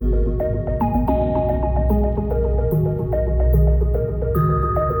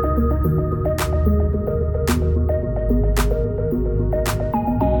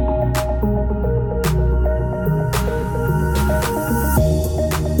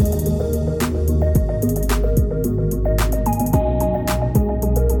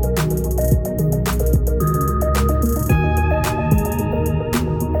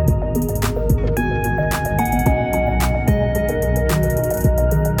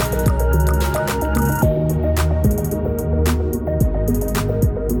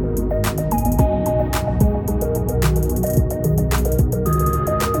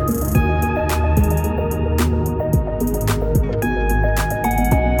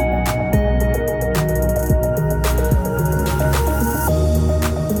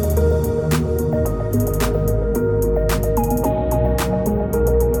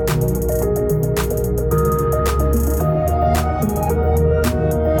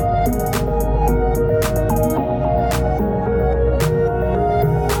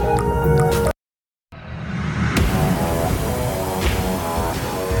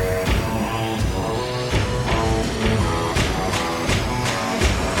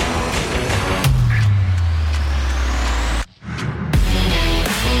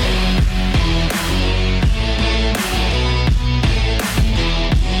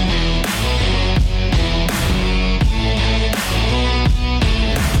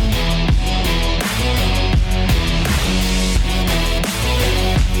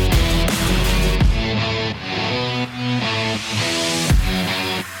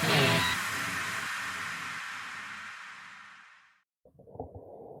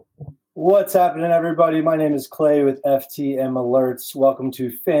What's happening, everybody? My name is Clay with FTM Alerts. Welcome to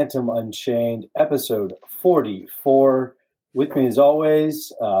Fantom Unchained, episode 44. With me, as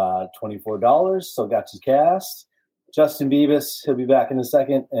always, $24. Still got you cast. Justin Bebis, he'll be back in a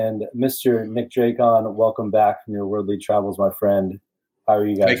second. And Mr. Nick Drakon, welcome back from your worldly travels, my friend. How are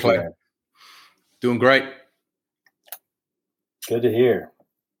you guys doing? Doing great. Good to hear.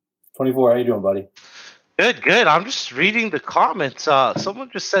 24, how you doing, buddy? Good. I'm just reading the comments.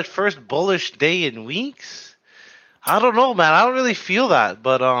 Someone just said first bullish day in weeks. I don't know, man. I don't really feel that,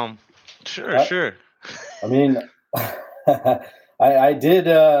 but sure. I mean, I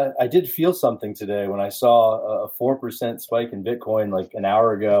did feel something today when I saw a 4% spike in Bitcoin like an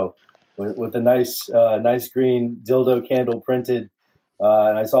hour ago with a nice green dildo candle printed,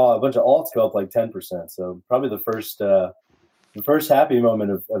 and I saw a bunch of alts go up like 10%. So probably the first happy moment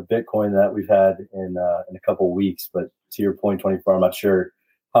of Bitcoin that we've had in a couple of weeks. But to your point, 24, I'm not sure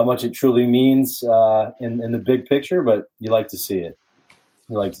how much it truly means in the big picture, but you like to see it.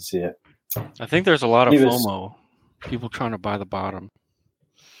 I think there's a lot of FOMO, people trying to buy the bottom.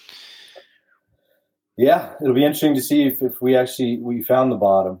 Yeah, it'll be interesting to see if we found the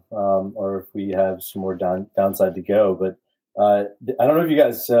bottom, or if we have some more downside to go. But I don't know if you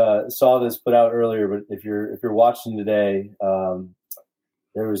guys saw this put out earlier, but if you're watching today,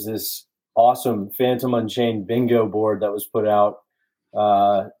 there was this awesome Fantom Unchained bingo board that was put out.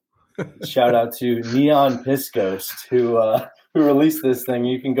 Shout out to Neon Piscost who released this thing.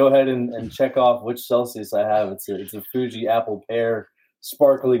 You can go ahead and check off which Celsius I have. It's a Fuji Apple Pear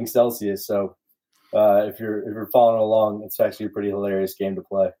sparkling Celsius. So if you're following along, it's actually a pretty hilarious game to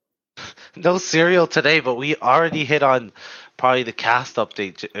play. No cereal today, but we already hit on probably the cast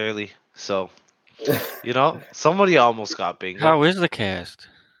update early. So, somebody almost got bingo. How is the cast?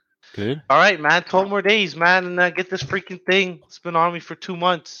 Good. All right, man. 12 more days, man, and get this freaking thing. It's been on me for 2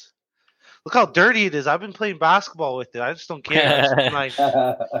 months. Look how dirty it is. I've been playing basketball with it. I just don't care. It's nice.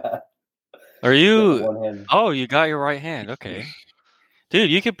 Are you? Oh, you got your right hand. Okay.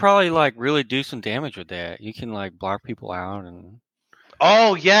 Dude, you could probably really do some damage with that. You can block people out and...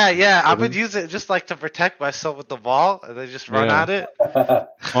 Oh, yeah. I would use it just to protect myself with the ball and then just run at it.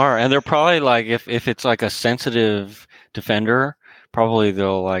 Smart. And they're probably if it's a sensitive defender, probably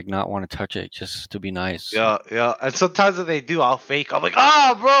they'll not want to touch it just to be nice. Yeah. And sometimes when they do, I'll fake. I'm like,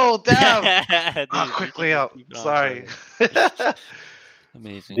 oh, bro, damn. Dude, quickly out. Sorry.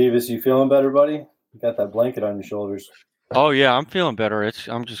 Amazing. Davis, you feeling better, buddy? You got that blanket on your shoulders. Oh, yeah, I'm feeling better.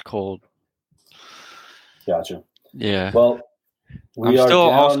 I'm just cold. Gotcha. Yeah. Well, I'm still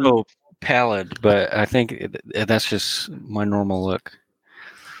also pallid, but I think that's just my normal look.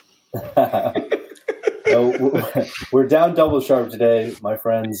 We're down Doublesharp today, my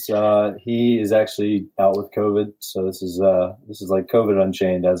friends. He is actually out with COVID, so this is like COVID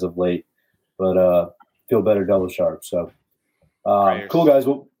Unchained as of late. But feel better, Doublesharp. So cool, guys.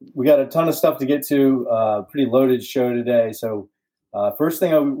 Well, we got a ton of stuff to get to. Pretty loaded show today. So first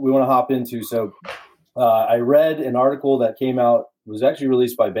thing we want to hop into. So I read an article that came out. Was actually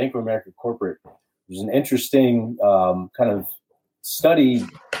released by Bank of America Corporate. There's an interesting kind of study,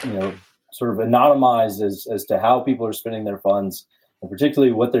 sort of anonymized as to how people are spending their funds, and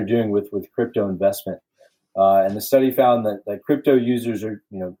particularly what they're doing with crypto investment. And the study found that crypto users are,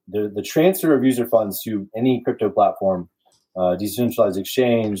 the transfer of user funds to any crypto platform, decentralized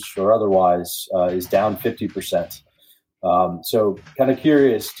exchange or otherwise, is down 50%. So kind of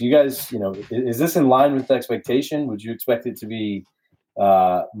curious, do you guys, is this in line with expectation? Would you expect it to be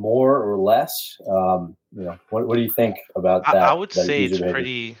more or less? What do you think about that? I would say it's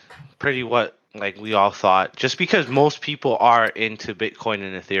pretty what we all thought, just because most people are into Bitcoin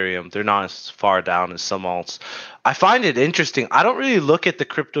and Ethereum. They're not as far down as some alts. I find it interesting. I don't really look at the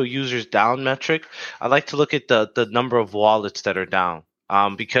crypto users down metric. I like to look at the number of wallets that are down,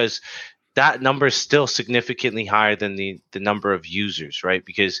 because that number is still significantly higher than the number of users, right?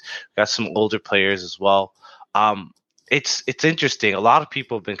 Because we've got some older players as well. It's interesting. A lot of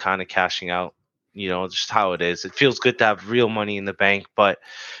people have been kind of cashing out, just how it is. It feels good to have real money in the bank, but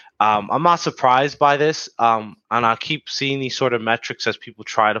I'm not surprised by this. And I'll keep seeing these sort of metrics as people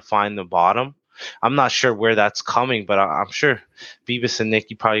try to find the bottom. I'm not sure where that's coming, but I'm sure Bebis and Nick,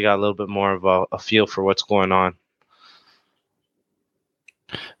 you probably got a little bit more of a feel for what's going on.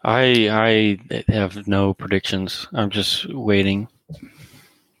 I have no predictions. I'm just waiting.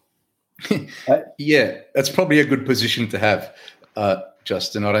 Yeah, that's probably a good position to have,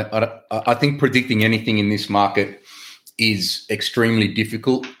 Justin. I think predicting anything in this market is extremely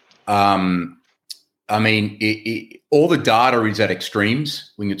difficult. I mean, all the data is at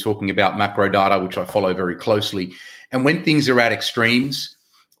extremes when you're talking about macro data, which I follow very closely. And when things are at extremes,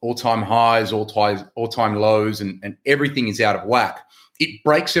 all-time highs, all-time lows, and everything is out of whack, it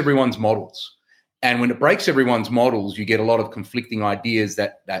breaks everyone's models. And when it breaks everyone's models, you get a lot of conflicting ideas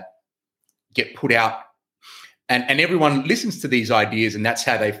that get put out. And everyone listens to these ideas, and that's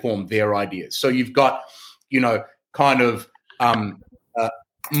how they form their ideas. So you've got, kind of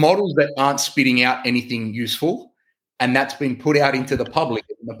models that aren't spitting out anything useful, and that's been put out into the public.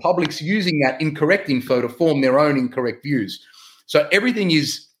 And the public's using that incorrect info to form their own incorrect views. So everything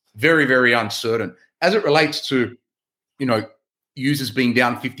is very, very uncertain. As it relates to, users being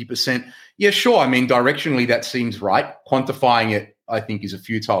down 50%, yeah, sure. I mean, directionally, that seems right. Quantifying it, I think, is a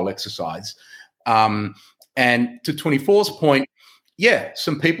futile exercise. And to 24's point, yeah,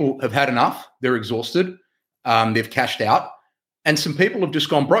 some people have had enough. They're exhausted. They've cashed out. And some people have just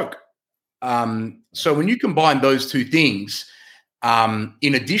gone broke. So when you combine those two things,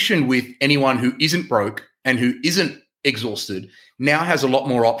 in addition with anyone who isn't broke and who isn't exhausted, now has a lot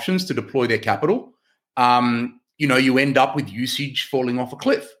more options to deploy their capital, you end up with usage falling off a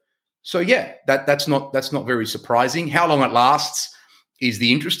cliff. So yeah, that's not very surprising. How long it lasts is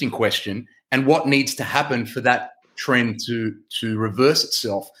the interesting question, and what needs to happen for that trend to reverse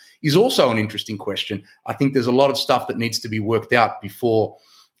itself is also an interesting question. I think there's a lot of stuff that needs to be worked out before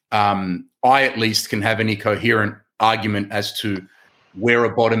I at least can have any coherent argument as to where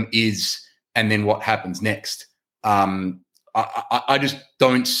a bottom is and then what happens next. I just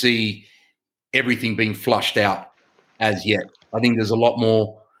don't see everything being flushed out as yet. I think there's a lot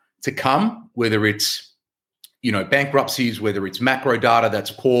more to come, whether it's, bankruptcies, whether it's macro data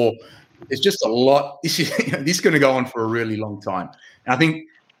that's poor. There's just a lot. This is going to go on for a really long time. And I think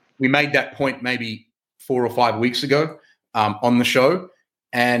we made that point maybe 4 or 5 weeks ago on the show,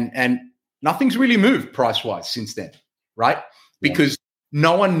 and nothing's really moved price-wise since then, right? Because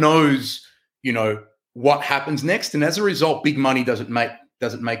no one knows, what happens next, and as a result, big money doesn't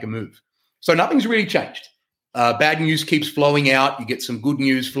make a move. So nothing's really changed. Bad news keeps flowing out. You get some good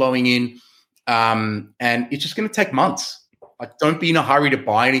news flowing in, and it's just going to take months. Like, don't be in a hurry to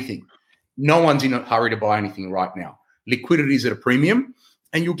buy anything. No one's in a hurry to buy anything right now. Liquidity is at a premium,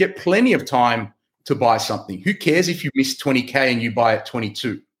 and you'll get plenty of time to buy something. Who cares if you miss 20K and you buy at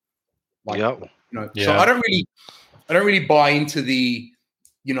 22? So I don't really buy into the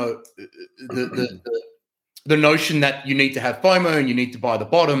notion that you need to have FOMO and you need to buy the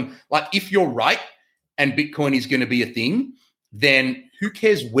bottom. Like, if you're right and Bitcoin is going to be a thing, then who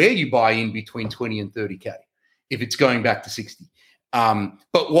cares where you buy in between 20 and 30K if it's going back to 60?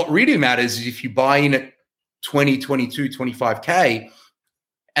 But what really matters is if you buy in at 20, 22, 25K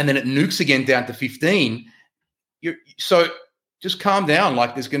and then it nukes again down to 15, so just calm down.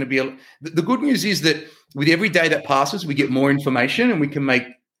 Like, there's going to be the good news is that with every day that passes, we get more information and we can make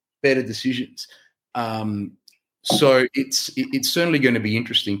better decisions. So it's certainly going to be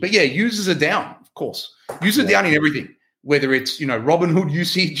interesting. But yeah, users are down, of course. Users are down in everything, whether it's Robinhood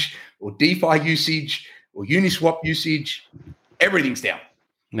usage or DeFi usage or Uniswap usage, everything's down.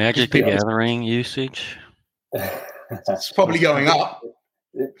 Magic the Gathering usage. It's probably going up.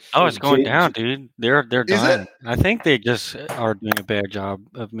 Oh, it's going down, dude. They're done. I think they just are doing a bad job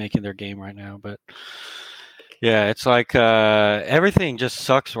of making their game right now. But yeah, it's like everything just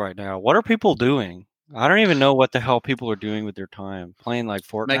sucks right now. What are people doing? I don't even know what the hell people are doing with their time. Playing like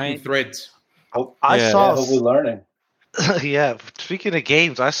Fortnite, making threads. I saw. Hopefully learning. Yeah, speaking of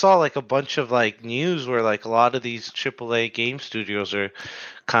games, I saw like a bunch of like news where like a lot of these AAA game studios are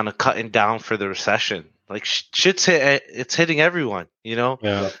kind of cutting down for the recession. Like it's hitting everyone,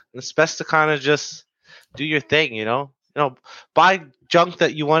 Yeah. It's best to kind of just do your thing, buy junk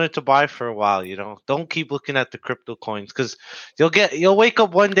that you wanted to buy for a while, Don't keep looking at the crypto coins, because you'll wake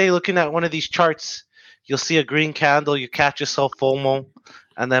up one day looking at one of these charts, you'll see a green candle, you catch yourself FOMO,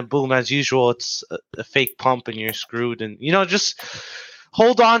 and then boom, as usual, it's a fake pump and you're screwed. And just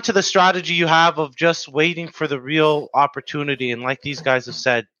hold on to the strategy you have of just waiting for the real opportunity. And like these guys have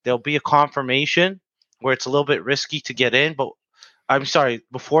said, there'll be a confirmation where it's a little bit risky to get in, but I'm sorry,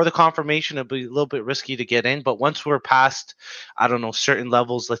 before the confirmation, it'll be a little bit risky to get in. But once we're past, I don't know, certain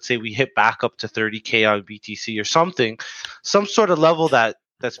levels, let's say we hit back up to 30K on BTC or something, some sort of level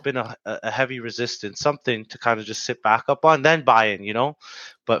that's been a heavy resistance, something to kind of just sit back up on, then buy in,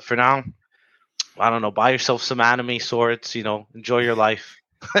 But for now, I don't know, buy yourself some anime swords, enjoy your life.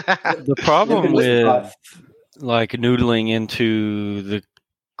 The problem with like noodling into the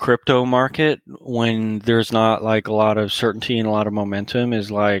crypto market when there's not like a lot of certainty and a lot of momentum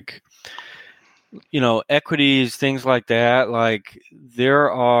is like, equities, things like that. Like, there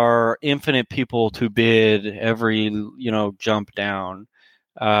are infinite people to bid every, jump down.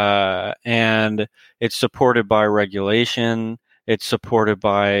 And it's supported by regulation. It's supported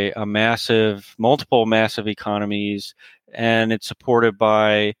by multiple massive economies, and it's supported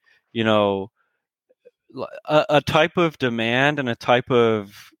by, a type of demand and a type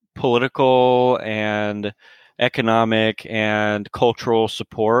of political and economic and cultural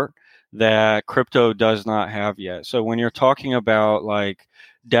support that crypto does not have yet. So when you're talking about like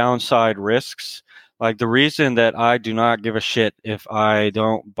downside risks, like the reason that I do not give a shit if I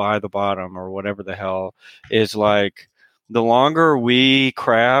don't buy the bottom or whatever the hell is like the longer we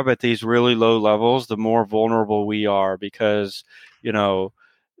crab at these really low levels, the more vulnerable we are because,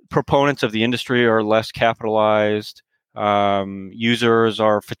 proponents of the industry are less capitalized. Users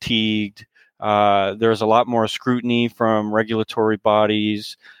are fatigued. There's a lot more scrutiny from regulatory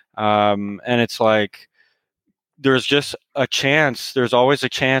bodies. And it's like there's just there's always a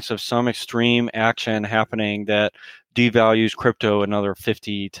chance of some extreme action happening that devalues crypto another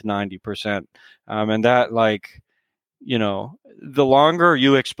 50 to 90%. And that, like, the longer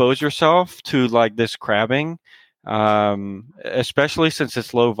you expose yourself to like this crabbing, especially since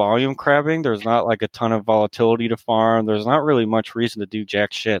it's low volume crabbing, there's not like a ton of volatility to farm. There's not really much reason to do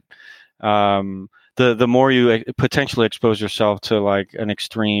jack shit. The more you potentially expose yourself to like an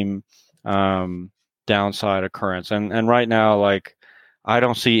extreme downside occurrence, and right now, like, I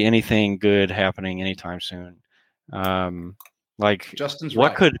don't see anything good happening anytime soon. Like, Justin's what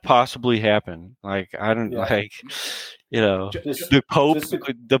right. could possibly happen? Like, I don't like, the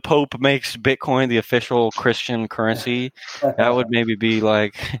Pope makes Bitcoin the official Christian currency. That would maybe be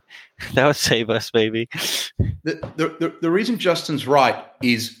like, that would save us, maybe. The reason Justin's right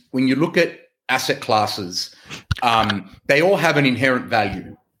is when you look at asset classes, they all have an inherent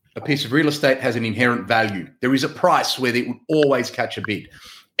value. A piece of real estate has an inherent value. There is a price where they would always catch a bid.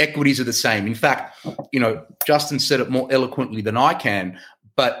 Equities are the same. In fact, Justin said it more eloquently than I can,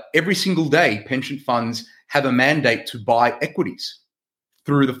 but every single day, pension funds have a mandate to buy equities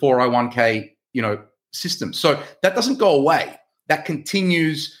through the 401k, system. So that doesn't go away. That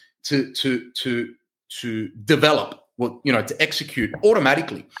continues to develop, to execute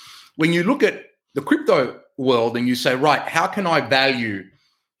automatically. When you look at the crypto world and you say, right, how can I value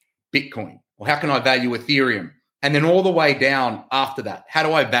Bitcoin, or how can I value Ethereum? And then all the way down after that, how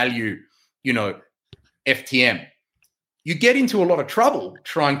do I value, FTM? You get into a lot of trouble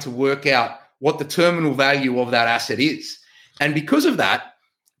trying to work out what the terminal value of that asset is. And because of that,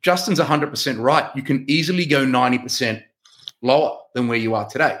 Justin's 100% right. You can easily go 90% lower than where you are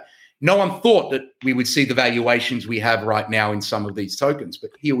today. No one thought that we would see the valuations we have right now in some of these tokens, but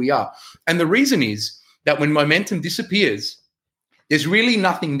here we are. And the reason is that when momentum disappears, there's really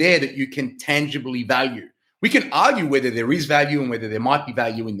nothing there that you can tangibly value. We can argue whether there is value and whether there might be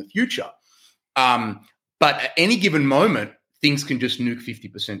value in the future. But at any given moment, things can just nuke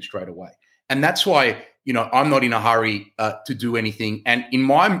 50% straight away. And that's why, I'm not in a hurry to do anything. And in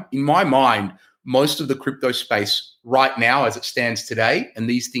my mind, most of the crypto space right now, as it stands today, and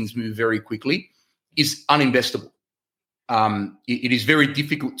these things move very quickly, is uninvestable. It is very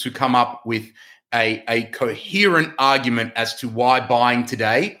difficult to come up with a coherent argument as to why buying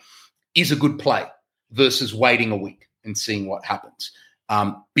today is a good play versus waiting a week and seeing what happens.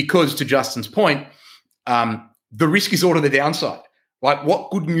 Because to Justin's point, the risk is all to the downside. Like, what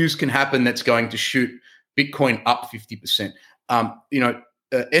good news can happen that's going to shoot Bitcoin up 50%?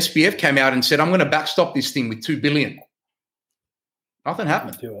 SBF came out and said, I'm going to backstop this thing with $2 billion. Nothing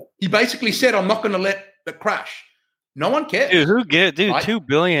happened. He basically said, I'm not going to let it crash. No one cares. Dude, right? $2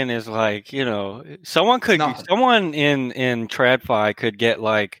 billion is like, someone in TradFi could get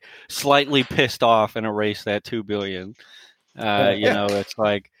like slightly pissed off and erase that $2 billion. It's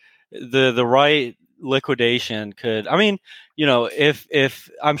like the right liquidation could, if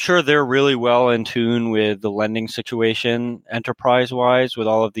I'm sure they're really well in tune with the lending situation enterprise wise with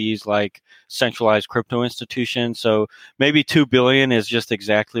all of these like centralized crypto institutions. So maybe $2 billion is just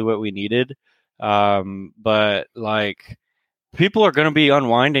exactly what we needed. But like, people are going to be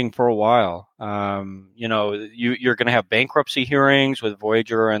unwinding for a while. You're going to have bankruptcy hearings with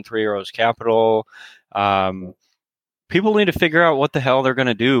Voyager and Three Arrows Capital. People need to figure out what the hell they're going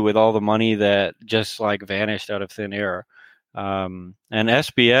to do with all the money that just like vanished out of thin air. And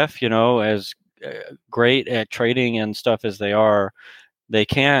SBF, as great at trading and stuff as they are, they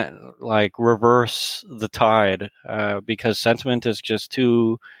can't like reverse the tide because sentiment is just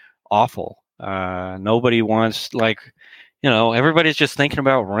too awful. Nobody wants everybody's just thinking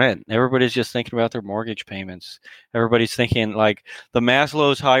about rent. Everybody's just thinking about their mortgage payments. Everybody's thinking like the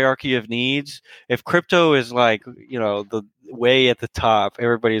Maslow's hierarchy of needs. If crypto is like, the way at the top,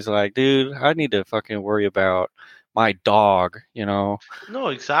 everybody's like, dude, I need to fucking worry about my dog, No,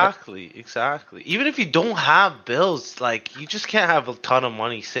 exactly. Even if you don't have bills, like you just can't have a ton of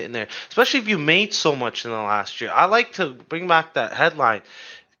money sitting there, especially if you made so much in the last year. I like to bring back that headline.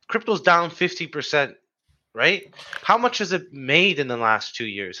 Crypto's down 50%, right? How much has it made in the last 2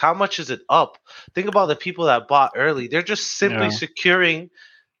 years? How much is it up? Think about the people that bought early. They're just simply securing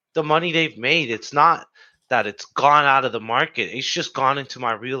the money they've made. It's not that it's gone out of the market. It's just gone into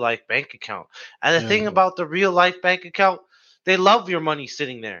my real life bank account. And the thing about the real life bank account, they love your money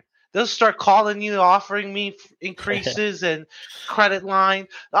sitting there. They'll start calling you, offering me increases and credit line.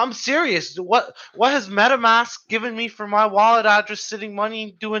 I'm serious. What has MetaMask given me for my wallet address sitting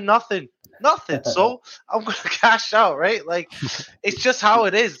money doing nothing? Nothing. So I'm gonna cash out, right? Like it's just how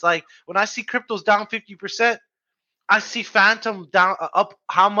it is. Like when I see cryptos down 50%, I see Fantom down up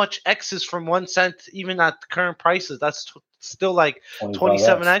how much X's from 1 cent even at the current prices. That's still like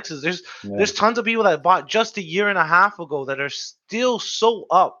 27 X's. There's tons of people that bought just a year and a half ago that are still so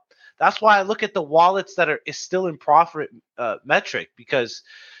up. That's why I look at the wallets that is still in profit metric, because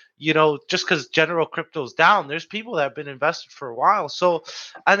just because general crypto's down, there's people that have been invested for a while. So,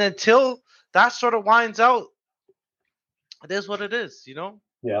 and until that sort of winds out, it is what it is,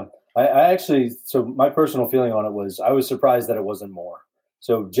 Yeah. I actually, so my personal feeling on it was I was surprised that it wasn't more.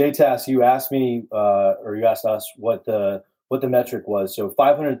 So JTAS, you asked me, or you asked us what the metric was. So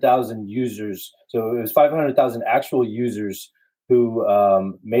 500,000 users. So it was 500,000 actual users who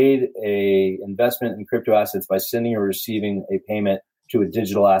made a investment in crypto assets by sending or receiving a payment to a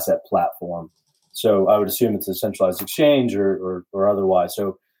digital asset platform. So I would assume it's a centralized exchange or otherwise.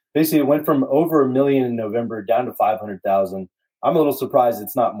 So basically it went from over 1 million in November down to 500,000. I'm a little surprised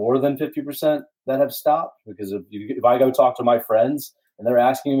it's not more than 50% that have stopped, because if I go talk to my friends and they're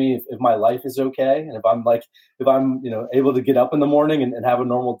asking me if my life is okay, and if I'm able to get up in the morning and have a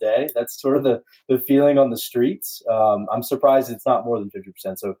normal day, that's sort of the feeling on the streets. I'm surprised it's not more than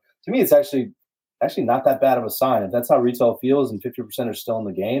 50%. So to me, it's actually not that bad of a sign. If that's how retail feels and 50% are still in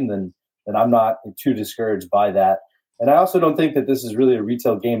the game, then I'm not too discouraged by that. And I also don't think that this is really a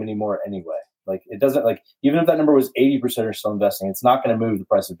retail game anymore anyway. Like it doesn't, like even if that number was 80% are still investing, it's not going to move the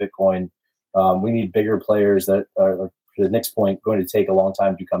price of Bitcoin. We need bigger players that are, to the next point, going to take a long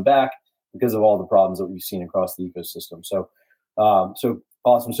time to come back because of all the problems that we've seen across the ecosystem. So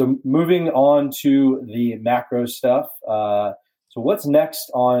awesome. So moving on to the macro stuff. So what's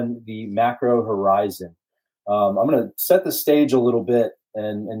next on the macro horizon? I'm going to set the stage a little bit,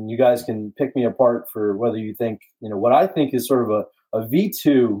 and you guys can pick me apart for whether you think, what I think is sort of a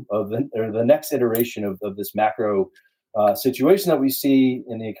V2 of the next iteration of this macro situation that we see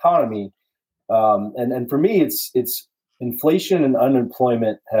in the economy. And for me, it's inflation and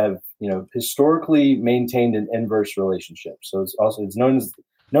unemployment have historically maintained an inverse relationship. So it's known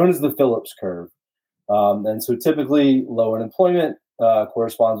as the Phillips curve. And so typically low unemployment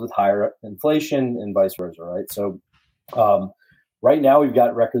corresponds with higher inflation and vice versa, right? So right now we've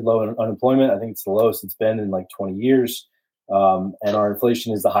got record low unemployment. I think it's the lowest it's been in like 20 years. And our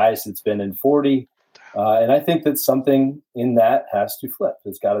inflation is the highest it's been in 40. And I think that something in that has to flip.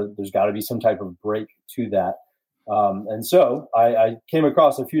 There's got to be some type of break to that. And so I came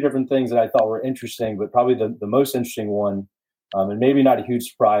across a few different things that I thought were interesting, but probably the most interesting one, and maybe not a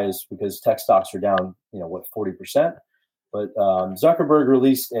huge surprise because tech stocks are down, 40%. But Zuckerberg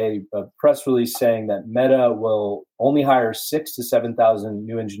released a press release saying that Meta will only hire 6,000 to 7,000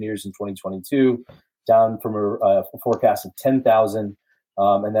 new engineers in 2022, down from a forecast of 10,000.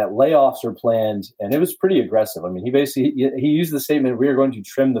 And that layoffs are planned, and it was pretty aggressive. I mean, he used the statement, "We are going to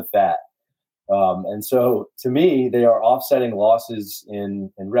trim the fat." And so, to me, they are offsetting losses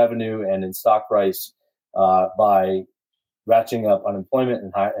in revenue and in stock price by ratcheting up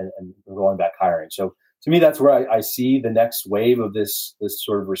unemployment and rolling back hiring. So, to me, that's where I see the next wave of this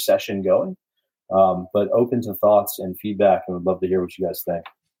sort of recession going. But open to thoughts and feedback, and would love to hear what you guys think.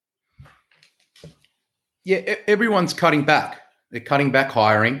 Yeah, everyone's cutting back. They're cutting back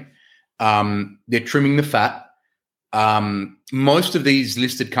hiring. They're trimming the fat. Most of these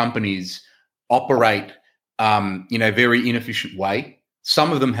listed companies operate in a very inefficient way.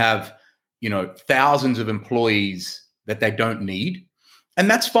 Some of them have, thousands of employees that they don't need. And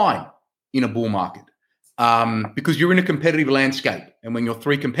that's fine in a bull market because you're in a competitive landscape. And when your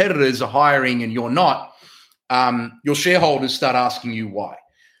three competitors are hiring and you're not, your shareholders start asking you why.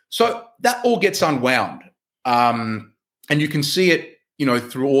 So that all gets unwound. And you can see it,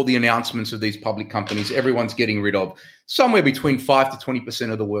 through all the announcements of these public companies. Everyone's getting rid of somewhere between 5 to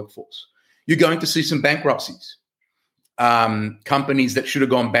 20% of the workforce. You're going to see some bankruptcies. Companies that should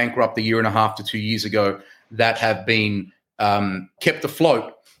have gone bankrupt a year and a half to 2 years ago that have been kept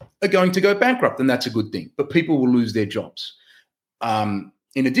afloat are going to go bankrupt, and that's a good thing. But people will lose their jobs. In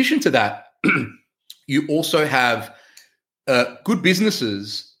addition to that, you also have good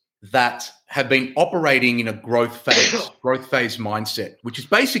businesses that have been operating in a growth phase mindset, which is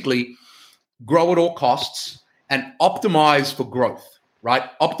basically grow at all costs and optimize for growth, right?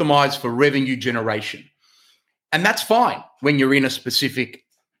 Optimize for revenue generation. And that's fine when you're in a specific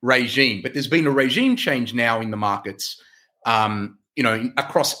regime. But there's been a regime change now in the markets,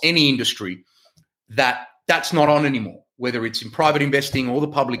 across any industry, that's not on anymore, whether it's in private investing or the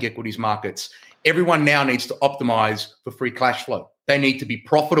public equities markets. Everyone now needs to optimize for free cash flow. They need to be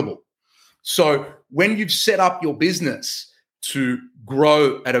profitable. So when you've set up your business to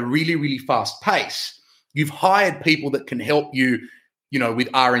grow at a really, really fast pace, you've hired people that can help you, with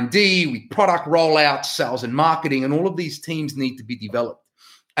R&D, with product rollouts, sales and marketing, and all of these teams need to be developed.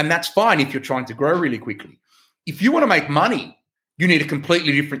 And that's fine if you're trying to grow really quickly. If you want to make money, you need a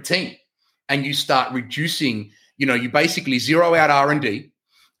completely different team. And you start reducing, you basically zero out R&D,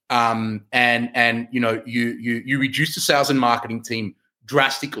 and you reduce the sales and marketing team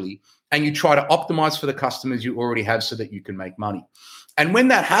drastically, and you try to optimize for the customers you already have so that you can make money. And when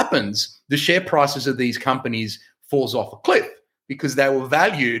that happens, the share prices of these companies falls off a cliff because they were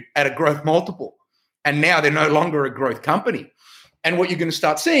valued at a growth multiple. And now they're no longer a growth company. And what you're going to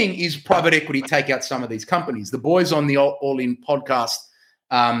start seeing is private equity take out some of these companies. The boys on the All In podcast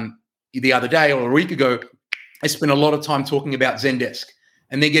the other day or a week ago, I spent a lot of time talking about Zendesk,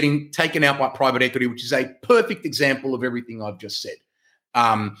 and they're getting taken out by private equity, which is a perfect example of everything I've just said.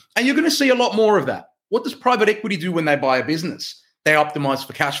 And you're going to see a lot more of that. What does private equity do when they buy a business? They optimize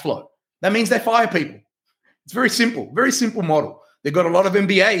for cash flow. That means they fire people. It's very simple model. They've got a lot of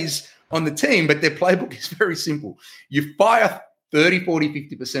MBAs on the team, but their playbook is very simple. You fire 30, 40,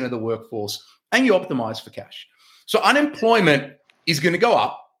 50% of the workforce, and you optimize for cash. So unemployment is going to go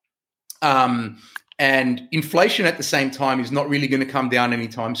up, and inflation at the same time is not really going to come down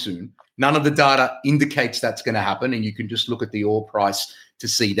anytime soon. None of the data indicates that's going to happen, and you can just look at the oil price to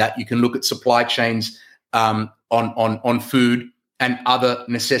see that. You can look at supply chains on food and other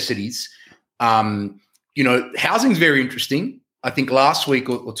necessities. Housing is very interesting. I think last week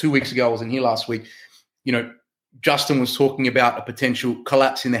or 2 weeks ago, I wasn't here last week, Justin was talking about a potential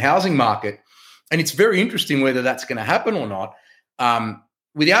collapse in the housing market. And it's very interesting whether that's going to happen or not.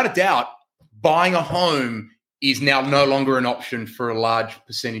 Without a doubt, buying a home is now no longer an option for a large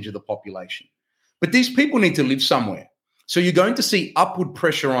percentage of the population. But these people need to live somewhere. So you're going to see upward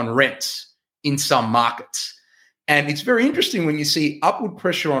pressure on rents in some markets. And it's very interesting when you see upward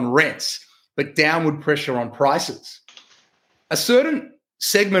pressure on rents, but downward pressure on prices. A certain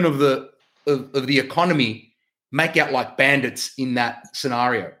segment of the economy make out like bandits in that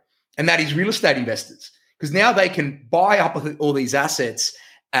scenario. And that is real estate investors, because now they can buy up all these assets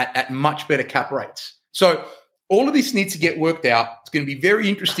at much better cap rates. So all of this needs to get worked out. It's going to be very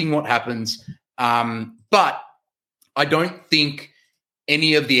interesting what happens. But I don't think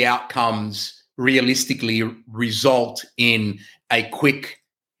any of the outcomes realistically result in a quick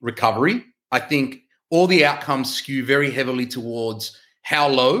recovery. I think all the outcomes skew very heavily towards how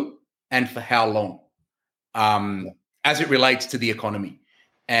low and for how long, as it relates to the economy.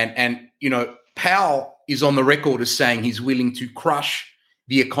 And Powell is on the record as saying he's willing to crush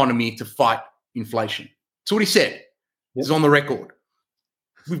the economy to fight inflation. That's what he said. Yep. He's on the record.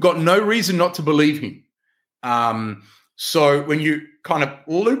 We've got no reason not to believe him. So when you kind of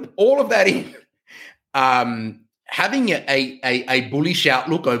loop all of that in, having a bullish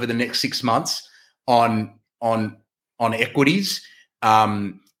outlook over the next 6 months on equities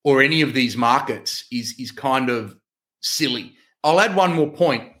or any of these markets is kind of silly. I'll add one more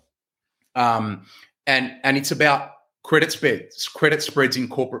point, and it's about credit spreads in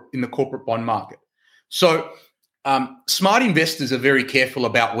the corporate bond market. So smart investors are very careful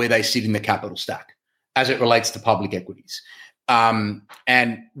about where they sit in the capital stack as it relates to public equities.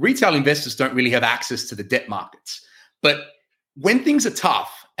 And retail investors don't really have access to the debt markets. But when things are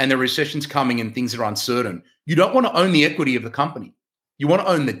tough and the recession's coming and things are uncertain, you don't want to own the equity of the company. You want to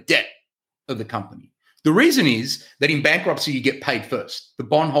own the debt of the company. The reason is that in bankruptcy, you get paid first. The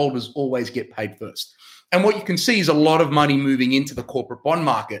bondholders always get paid first. And what you can see is a lot of money moving into the corporate bond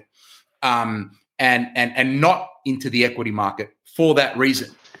market and not into the equity market for that reason.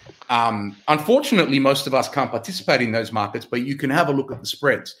 Unfortunately, most of us can't participate in those markets, but you can have a look at the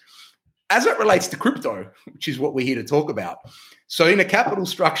spreads. As it relates to crypto, which is what we're here to talk about. So in a capital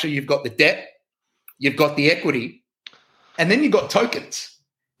structure, you've got the debt, you've got the equity, and then you've got tokens.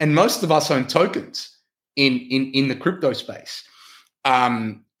 And most of us own tokens in the crypto space.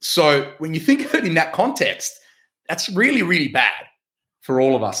 So when you think of it in that context, that's really, really bad. for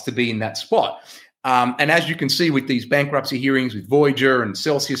all of us to be in that spot. And as you can see with these bankruptcy hearings with Voyager and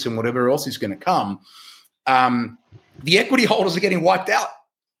Celsius and whatever else is going to come, the equity holders are getting wiped out.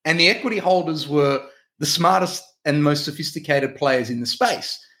 And the equity holders were the smartest and most sophisticated players in the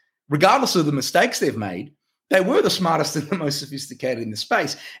space. Regardless of the mistakes they've made, they were the smartest and the most sophisticated in the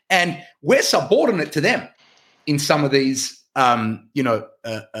space. And we're subordinate to them in some of these,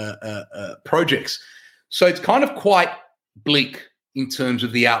 projects. So it's kind of quite bleak in terms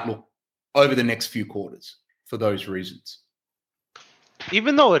of the outlook over the next few quarters for those reasons.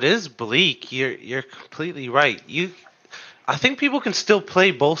 Even though it is bleak, you're completely right. I think people can still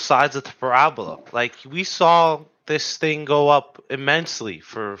play both sides of the parabola. Like, we saw this thing go up immensely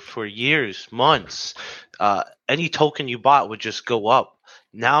for years, months. Any token you bought would just go up.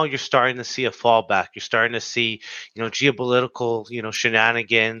 Now you're starting to see a fallback. You're starting to see, geopolitical,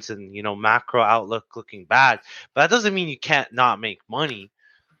 shenanigans and, macro outlook looking bad. But that doesn't mean you can't not make money.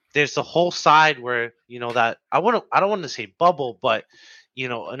 There's a whole side where, that I don't want to say bubble, but,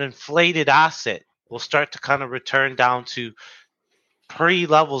 an inflated asset will start to kind of return down to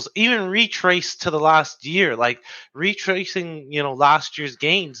pre-levels, even retrace to the last year, like retracing, last year's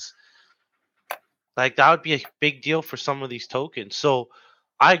gains. Like, that would be a big deal for some of these tokens. So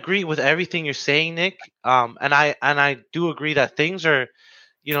I agree with everything you're saying, Nick. And I do agree that things are,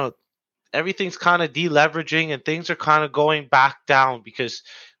 everything's kind of deleveraging and things are kind of going back down because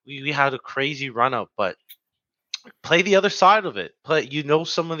we had a crazy run up, but play the other side of it.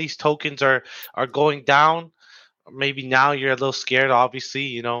 Some of these tokens are going down. Maybe now you're a little scared,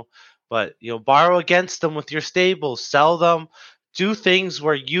 obviously, but borrow against them with your stables, sell them, do things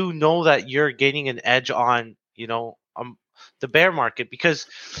where that you're gaining an edge on, the bear market, because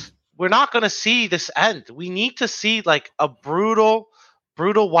we're not going to see this end. We need to see like a brutal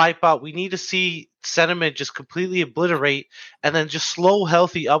wipeout. We need to see sentiment just completely obliterate and then just slow,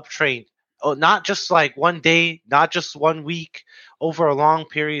 healthy uptrend. Oh, not just like one day, not just 1 week, over a long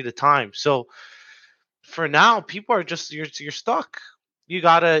period of time. So for now, people are just, you're stuck. You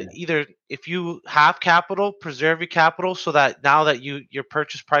gotta either, if you have capital, preserve your capital so that now that your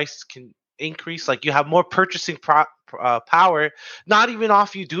purchase price can increase, like you have more purchasing power, not even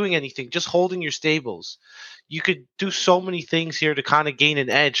off you doing anything, just holding your stables. You could do so many things here to kind of gain an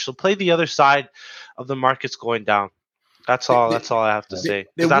edge. So play the other side of the markets going down. That's all I have to say.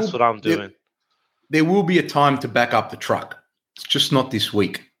 That's what I'm doing. There will be a time to back up the truck. It's just not this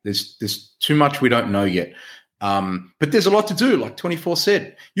week. There's too much we don't know yet. But there's a lot to do, like 24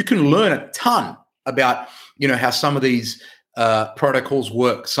 said. You can learn a ton about, how some of these protocols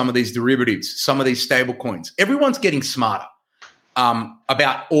work, some of these derivatives, some of these stable coins. Everyone's getting smarter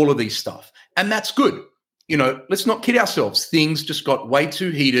about all of these stuff. And that's good. Let's not kid ourselves. Things just got way too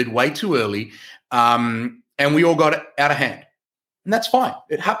heated, way too early, and we all got it out of hand. And that's fine.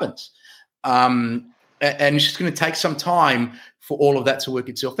 It happens. And it's just going to take some time for all of that to work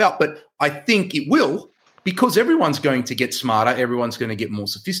itself out. But I think it will, because everyone's going to get smarter. Everyone's going to get more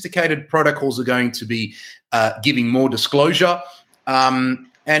sophisticated. Protocols are going to be giving more disclosure.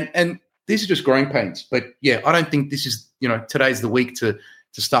 And these are just growing pains. But, yeah, I don't think this is, today's the week to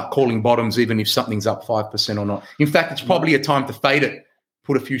start calling bottoms, even if something's up 5% or not. In fact, it's probably a time to fade it,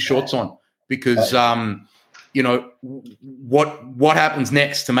 put a few shorts on, because, what happens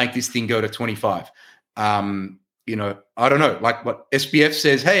next to make this thing go to 25? I don't know. Like what SBF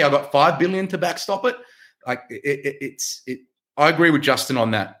says, hey, I got $5 billion to backstop it. Like I agree with Justin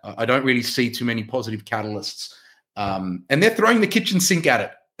on that. I don't really see too many positive catalysts. And they're throwing the kitchen sink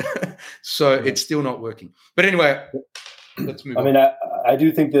at it. So it's still not working. But anyway, let's move on. I mean, I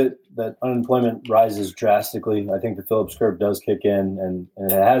do think that unemployment rises drastically. I think the Phillips curve does kick in,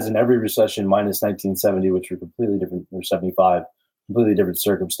 and it has in every recession minus 1970, which are completely different, or 75, completely different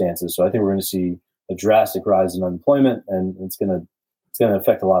circumstances. So I think we're going to see a drastic rise in unemployment, and it's going to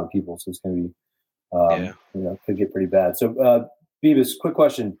affect a lot of people. So it's going to be, could get pretty bad. So, Bebis, quick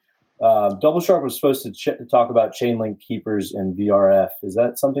question. Doublesharp was supposed to talk about Chainlink keepers and VRF. Is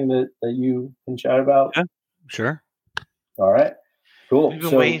that something that you can chat about? Yeah, sure. All right, cool. We've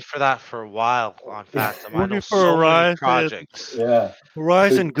been waiting for that for a while on Fantom. I know for so many many projects. Yeah.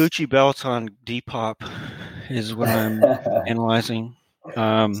 Horizon Gucci belts on Depop is what I'm analyzing.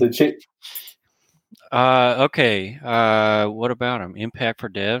 Okay. What about them? Impact for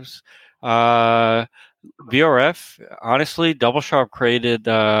devs. VRF, honestly, Doublesharp created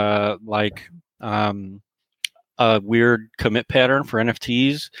a weird commit pattern for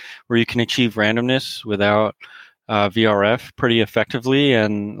NFTs where you can achieve randomness without VRF pretty effectively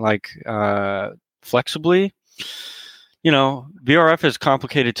and flexibly. VRF is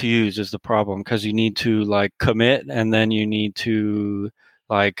complicated to use is the problem, because you need to like commit, and then you need to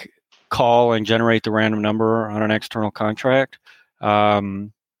like call and generate the random number on an external contract.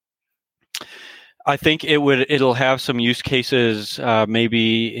 I think it'll have some use cases,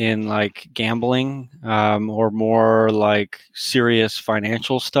 maybe in like gambling, or more like serious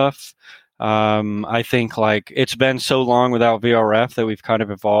financial stuff. I think like it's been so long without VRF that we've kind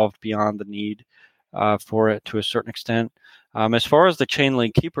of evolved beyond the need for it to a certain extent. As far as the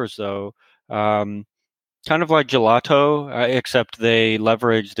Chainlink keepers, though, kind of like Gelato, except they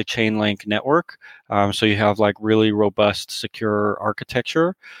leverage the Chainlink network, so you have like really robust, secure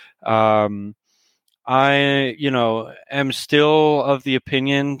architecture. I, am still of the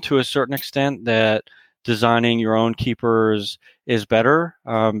opinion to a certain extent that designing your own keepers is better,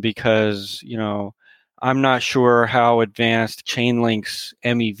 because, I'm not sure how advanced Chainlink's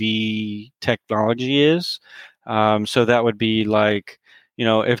MEV technology is. So that would be like,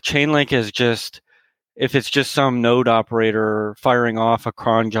 if Chainlink is if it's just some node operator firing off a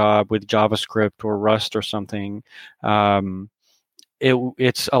cron job with JavaScript or Rust or something,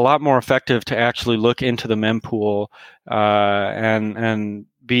 it's a lot more effective to actually look into the mempool and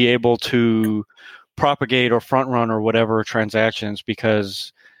be able to propagate or front run or whatever transactions,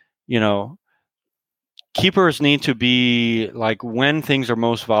 because keepers need to be like when things are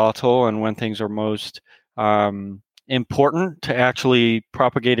most volatile and when things are most important to actually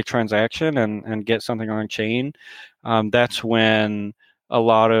propagate a transaction and get something on chain. That's when a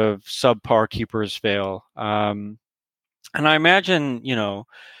lot of subpar keepers fail. And I imagine,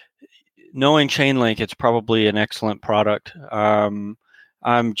 knowing Chainlink, it's probably an excellent product. I'm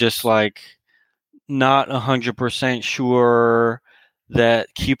just like not 100% sure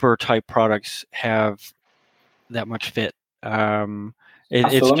that keeper type products have that much fit.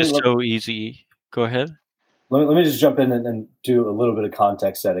 It's just so easy. Go ahead. Let me just jump in and do a little bit of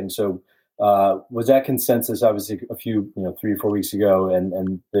context setting. So was that consensus obviously a few, 3 or 4 weeks ago,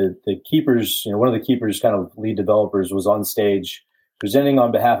 and the keepers, one of the keepers kind of lead developers was on stage presenting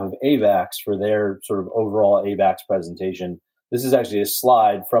on behalf of AVAX for their sort of overall AVAX presentation. This is actually a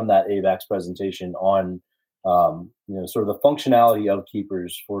slide from that AVAX presentation on, sort of the functionality of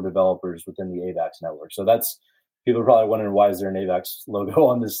keepers for developers within the AVAX network. So that's, people are probably wondering, why is there an AVAX logo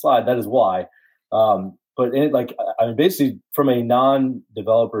on this slide? That is why. But basically from a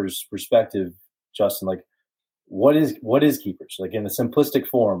non-developer's perspective, Justin, like what is keepers? Like in a simplistic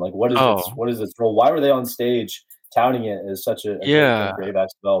form, like what is its role? Why were they on stage touting it as such a great thing for AVAX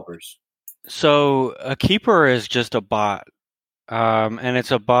developers? So a keeper is just a bot, and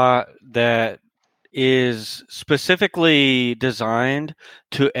it's a bot that is specifically designed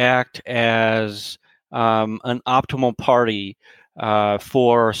to act as an optimal party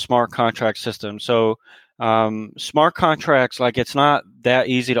for smart contract systems. So smart contracts, like it's not that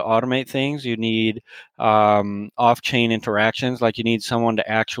easy to automate things. You need off-chain interactions, like you need someone to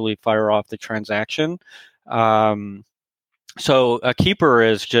actually fire off the transaction. So a keeper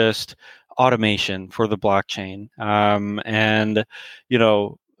is just automation for the blockchain. And,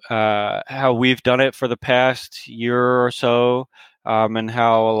 how we've done it for the past year or so, and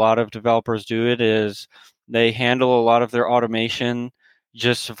how a lot of developers do it is they handle a lot of their automation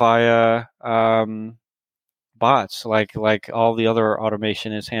just via bots, like all the other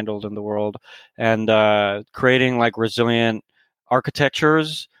automation is handled in the world, and creating like resilient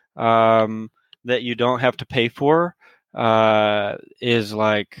architectures that you don't have to pay for is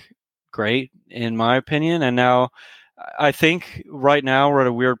like great in my opinion. And now I think right now we're at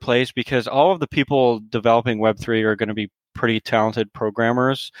a weird place because all of the people developing Web3 are going to be pretty talented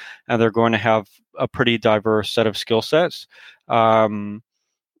programmers, and they're going to have a pretty diverse set of skill sets.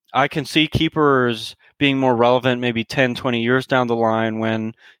 I can see keepers being more relevant maybe 10, 20 years down the line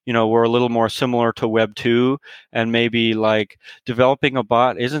when, we're a little more similar to Web 2, and maybe like developing a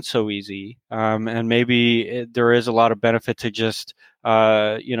bot isn't so easy. And maybe there is a lot of benefit to just,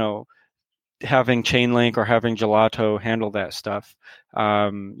 having Chainlink or having Gelato handle that stuff.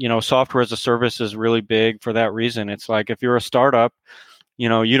 Software as a service is really big for that reason. It's like if you're a startup,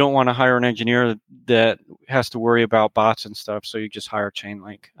 you don't want to hire an engineer that has to worry about bots and stuff, so you just hire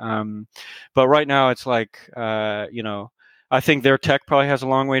Chainlink. But right now, it's like, I think their tech probably has a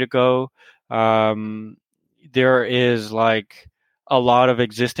long way to go. There is like a lot of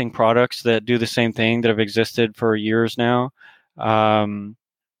existing products that do the same thing that have existed for years now.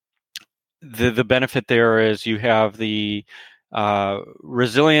 The benefit there is you have the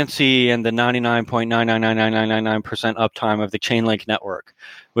resiliency and the 99.9999999% uptime of the Chainlink network,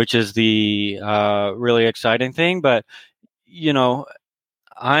 which is the really exciting thing. But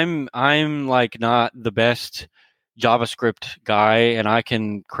I'm like not the best JavaScript guy and I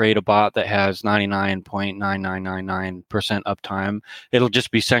can create a bot that has 99.9999% uptime, it'll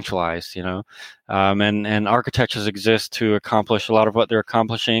just be centralized, and architectures exist to accomplish a lot of what they're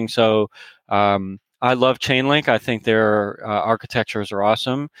accomplishing. So I love Chainlink. I think their architectures are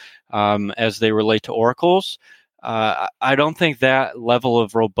awesome as they relate to oracles. I don't think that level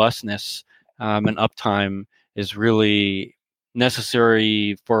of robustness and uptime is really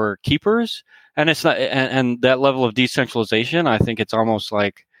necessary for keepers. And it's not, and that level of decentralization, I think it's almost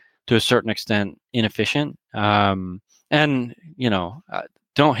like, to a certain extent, inefficient. Don't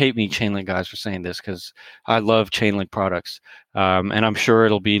hate me, Chainlink guys, for saying this, because I love Chainlink products, and I'm sure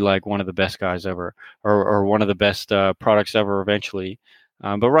it'll be like one of the best guys ever, or one of the best products ever eventually.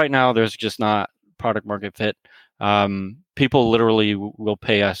 But right now, there's just not product market fit. People literally will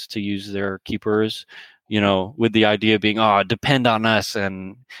pay us to use their keepers, with the idea being, depend on us,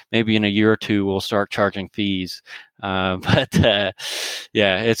 and maybe in a year or two we'll start charging fees. But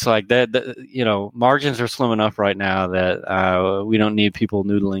it's like that. Margins are slim enough right now that we don't need people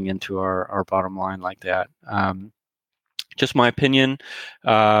noodling into our bottom line like that. Just my opinion.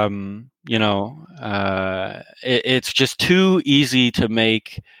 It's just too easy to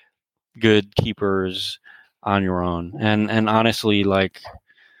make good keepers on your own, and honestly, like,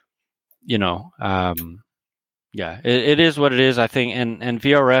 it is what it is, I think. And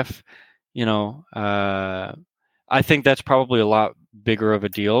VRF, I think that's probably a lot bigger of a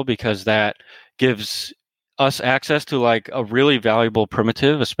deal, because that gives us access to like a really valuable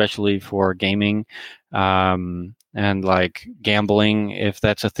primitive, especially for gaming, and like gambling, if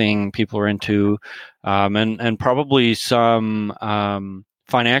that's a thing people are into, and probably some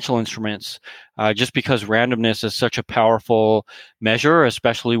financial instruments, just because randomness is such a powerful measure,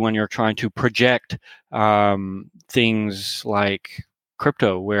 especially when you're trying to project things like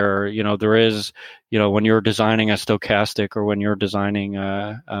crypto, where there is, when you're designing a stochastic, or when you're designing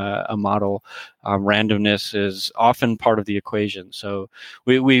a model, randomness is often part of the equation. So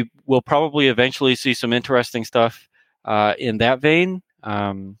we will probably eventually see some interesting stuff in that vein.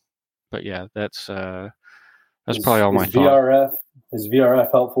 But yeah, that's probably all my thoughts. Is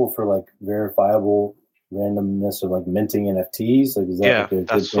VRF helpful for like verifiable randomness, or like minting NFTs? Like, is that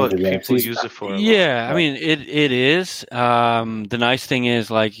that's what people use it for. Yeah, I mean, it is. The nice thing is,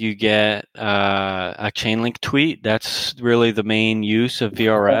 like, you get a Chainlink tweet. That's really the main use of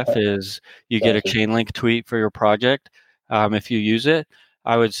VRF, is you get a Chainlink tweet for your project if you use it.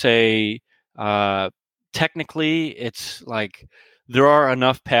 I would say technically it's like there are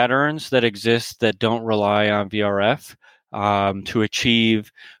enough patterns that exist that don't rely on VRF to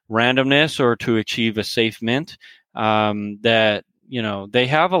achieve randomness or to achieve a safe mint, that they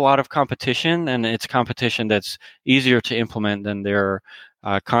have a lot of competition, and it's competition that's easier to implement than their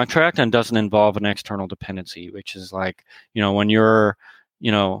contract, and doesn't involve an external dependency, which is like, when you're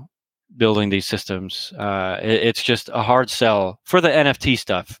building these systems, it's just a hard sell for the NFT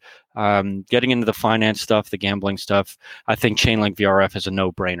stuff. Getting into the finance stuff, the gambling stuff, I think Chainlink VRF is a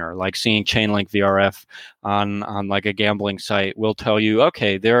no-brainer. Like, seeing Chainlink VRF on like a gambling site will tell you,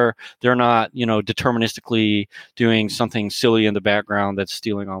 okay, they're not deterministically doing something silly in the background that's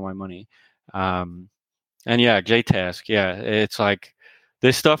stealing all my money. And yeah, JTask, it's like,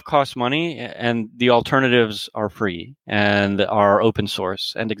 this stuff costs money, and the alternatives are free and are open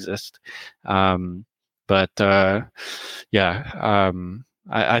source and exist.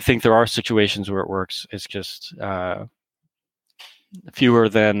 I think there are situations where it works. It's just fewer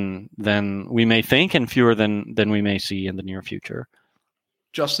than we may think, and fewer than we may see in the near future.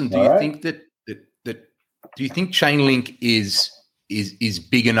 Justin, do you think that do you think Chainlink is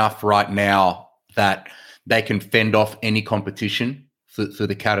big enough right now that they can fend off any competition for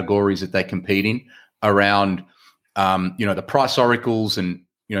the categories that they compete in around, the price oracles, and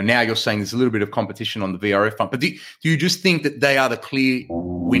now you're saying there's a little bit of competition on the VRF front, but do you just think that they are the clear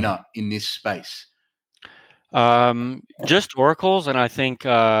winner in this space? Just oracles, and I think,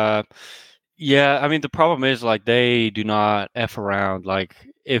 I mean, the problem is, like, they do not F around. Like,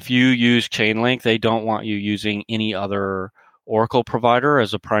 if you use Chainlink, they don't want you using any other oracle provider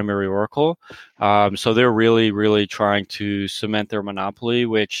as a primary oracle. So they're really, really trying to cement their monopoly,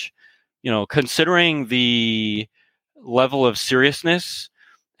 which, considering the level of seriousness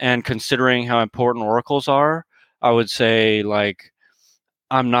and considering how important oracles are, I would say, like,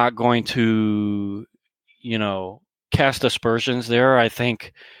 I'm not going to, cast aspersions there. I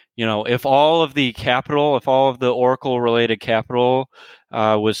think, if all of the capital, if all of the oracle related capital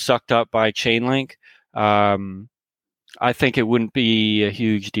was sucked up by Chainlink, I think it wouldn't be a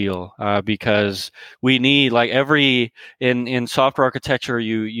huge deal, because we need, like, in software architecture,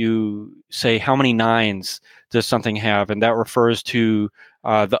 you say how many nines does something have, and that refers to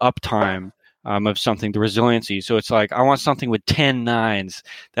the uptime of something, the resiliency. So it's like, I want something with 10 nines.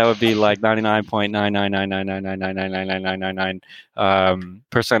 That would be like 99.99999999999%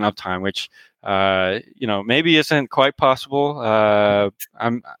 uptime, which maybe isn't quite possible.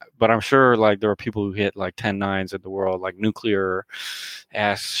 But I'm sure like there are people who hit like 10 nines in the world, like nuclear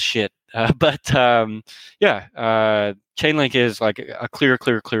ass shit. Chainlink is like a clear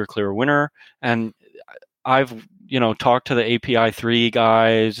winner. And I've talked to the API 3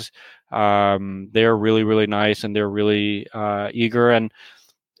 guys. They're really, really nice, and they're really eager. And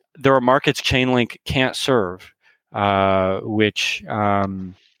there are markets Chainlink can't serve, which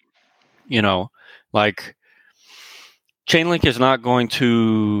like Chainlink is not going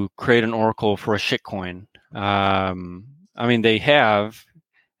to create an oracle for a shitcoin.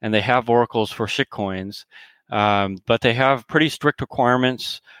 They have oracles for shitcoins, but they have pretty strict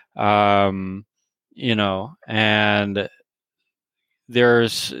requirements, and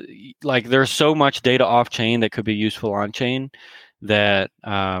there's so much data off chain that could be useful on chain that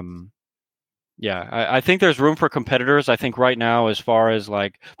I think there's room for competitors. I think right now, as far as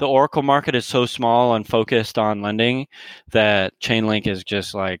like the oracle market is so small and focused on lending, that Chainlink is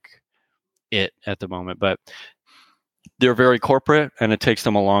just like it at the moment. But they're very corporate, and it takes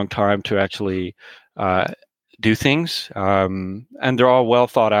them a long time to actually do things. And they're all well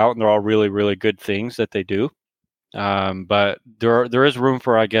thought out, and they're all really, really good things that they do. But there is room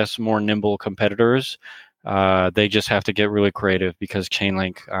for, I guess, more nimble competitors. They just have to get really creative, because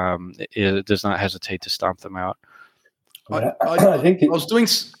Chainlink does not hesitate to stomp them out. I was doing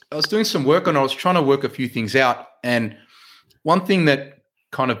some work on. I was trying to work a few things out, and one thing that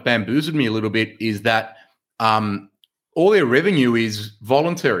kind of bamboozled me a little bit is that all their revenue is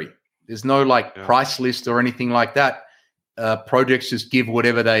voluntary. There's no price list or anything like that. Projects just give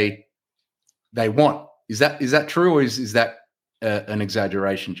whatever they want. Is that true, or is that an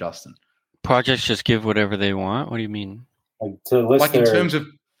exaggeration, Justin? Projects just give whatever they want? What do you mean? In terms of,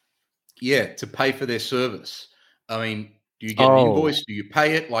 to pay for their service. I mean, do you get an invoice? Do you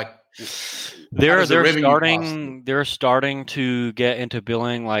pay it? They're starting to get into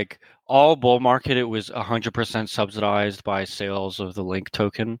billing. Like all bull market, it was 100% subsidized by sales of the Link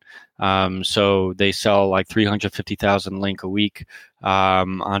token. So they sell like 350,000 Link a week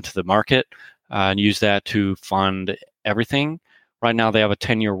onto the market, and use that to fund everything. Right now, they have a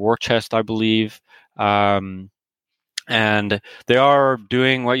 10-year war chest, I believe. And they are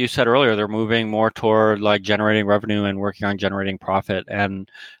doing what you said earlier. They're moving more toward like generating revenue and working on generating profit. And,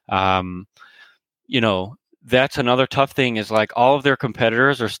 that's another tough thing, is like all of their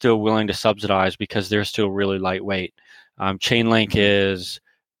competitors are still willing to subsidize because they're still really lightweight. Chainlink is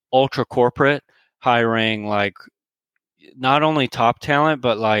ultra corporate, hiring like not only top talent,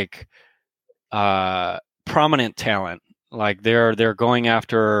 but like prominent talent. Like they're going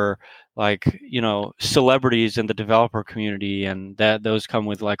after celebrities in the developer community, and those come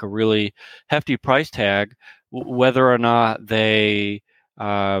with like a really hefty price tag, whether or not they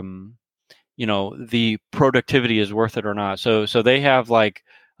the productivity is worth it or not. So they have like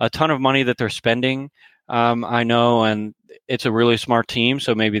a ton of money that they're spending, I know, and it's a really smart team,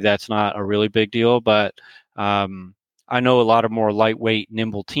 so maybe that's not a really big deal. But I know a lot of more lightweight,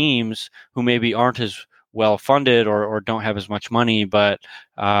 nimble teams who maybe aren't as well funded or don't have as much money, but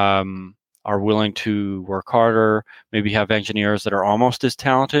are willing to work harder, maybe have engineers that are almost as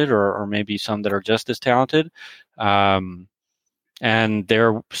talented, or maybe some that are just as talented. And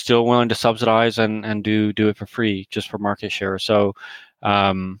they're still willing to subsidize and do it for free, just for market share. So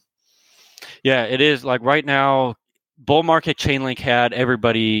it is like right now, bull market Chainlink had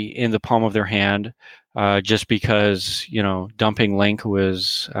everybody in the palm of their hand, just because, dumping Link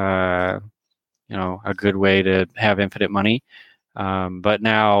was a good way to have infinite money. But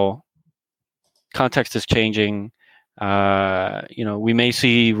now context is changing. We may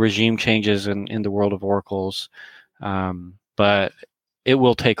see regime changes in the world of oracles, but it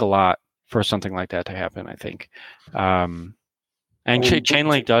will take a lot for something like that to happen, I think. And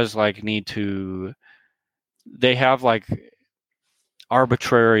Chainlink does need to. They have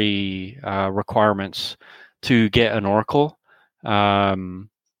arbitrary requirements to get an oracle.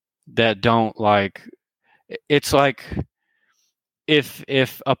 That don't it's like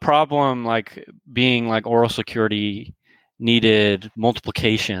if a problem being oral security needed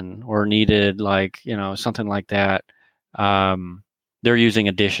multiplication or needed something like that, they're using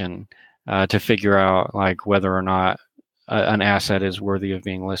addition to figure out whether or not an asset is worthy of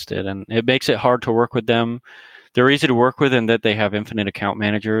being listed, and it makes it hard to work with them. they're easy to work with in that they have infinite account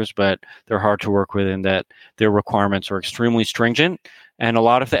managers, but they're hard to work with in that their requirements are extremely stringent. And a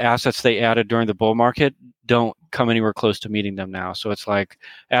lot of the assets they added during the bull market don't come anywhere close to meeting them now. So it's like,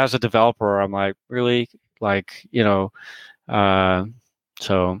 as a developer, I'm like, really? Like,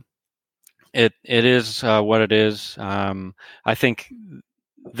 so it is what it is. I think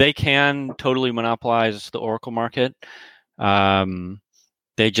they can totally monopolize the Oracle market.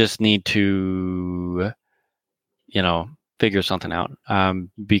 They just need to, figure something out.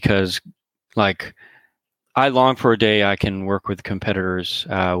 Because, like, I long for a day I can work with competitors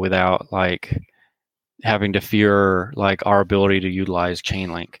without like having to fear like our ability to utilize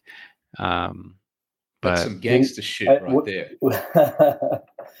Chainlink. That's some gangster shit right there.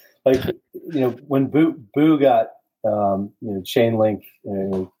 Like, when Boo got Chainlink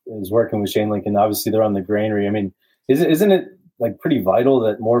is working with Chainlink, and obviously they're on the granary. I mean, isn't it like pretty vital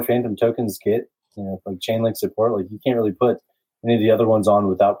that more Fantom tokens get like Chainlink support? Like, you can't really put any of the other ones on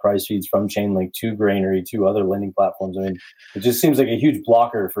without price feeds from Chainlink to granary to other lending platforms. I mean, it just seems like a huge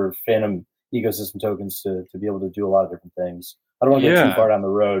blocker for Fantom ecosystem tokens to be able to do a lot of different things. I don't want to get too far down the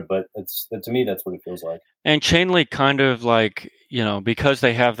road, but to me, that's what it feels like. And Chainlink kind of like, because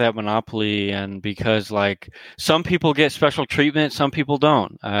they have that monopoly, and because like some people get special treatment, some people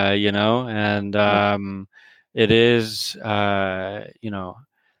don't, and it is,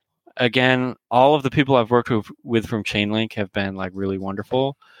 again, all of the people I've worked with from Chainlink have been like really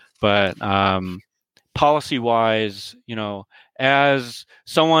wonderful, but policy-wise, as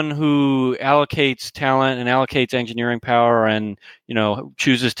someone who allocates talent and allocates engineering power and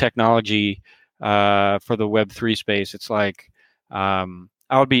chooses technology for the Web3 space, it's like I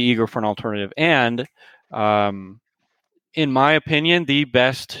would be eager for an alternative. And in my opinion, the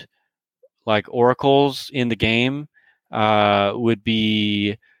best like oracles in the game would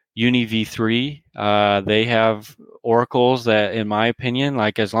be UniV3. They have oracles that, in my opinion,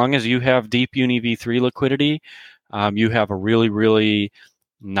 like as long as you have deep UniV3 liquidity, you have a really, really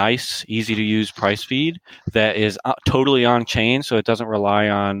nice, easy to use price feed that is totally on chain, so it doesn't rely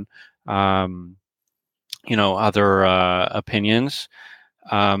on other opinions.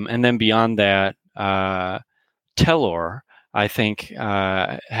 And then beyond that, Telor, I think,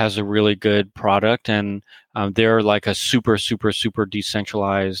 has a really good product, and they're like a super, super, super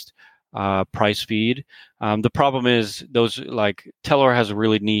decentralized price feed. The problem is those, like, Telor has a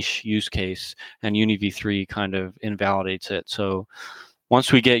really niche use case, and UniV3 kind of invalidates it. So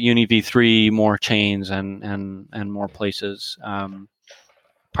once we get UniV3 more chains and more places,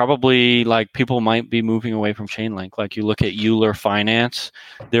 probably like people might be moving away from Chainlink. Like, you look at Euler Finance,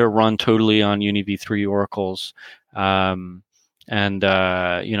 they're run totally on UniV3 oracles. And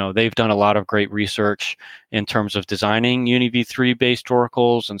they've done a lot of great research in terms of designing UniV3 based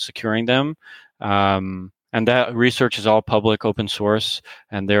oracles and securing them. And that research is all public, open source,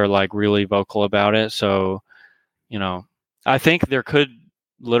 and they're like really vocal about it. So, I think there could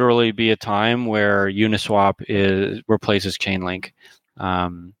literally be a time where Uniswap replaces Chainlink.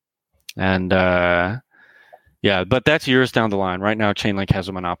 Yeah, but that's years down the line. Right now, Chainlink has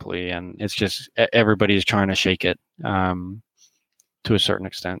a monopoly, and it's just everybody's trying to shake it to a certain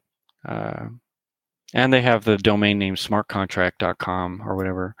extent. And they have the domain name smartcontract.com or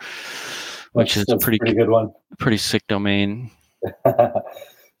whatever, which is a pretty good one. Pretty sick domain.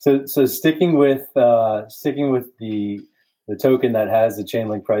 So sticking with the token that has the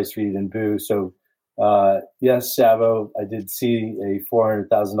Chainlink price feed and Boo. So yes, Sabo, I did see a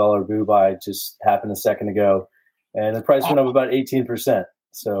 $400,000 Boo buy just happened a second ago, and the price went up about 18%.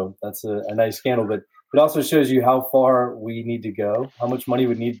 So that's a nice candle, but it also shows you how far we need to go, how much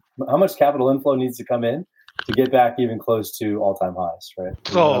money how much capital inflow needs to come in to get back even close to all-time highs, right?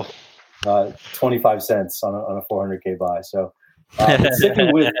 Oh, 25 cents on a 400K buy. So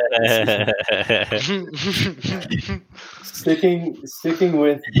sticking with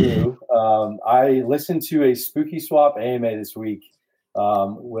Boo, I listened to a Spooky Swap AMA this week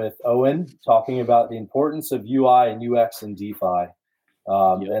with Owen talking about the importance of UI and UX in DeFi.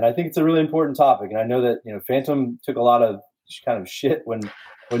 And I think it's a really important topic. And I know that Fantom took a lot of kind of shit when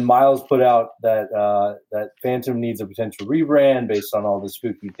Miles put out that Fantom needs a potential rebrand based on all the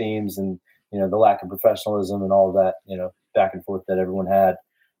spooky themes and the lack of professionalism and all of that back and forth that everyone had.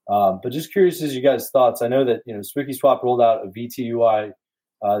 But just curious as you guys' thoughts. I know that Spooky Swap rolled out a VTUI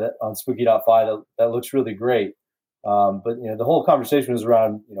that on Spooky.fi that looks really great. But the whole conversation was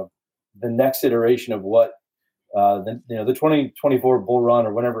around the next iteration of what the 2024 bull run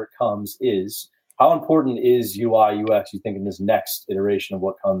or whenever it comes is. How important is UI UX, you think, in this next iteration of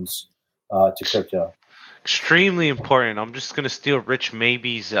what comes to crypto? Extremely important. I'm just gonna steal Rich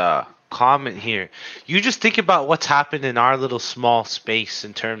Maybe's comment here. You just think about what's happened in our little small space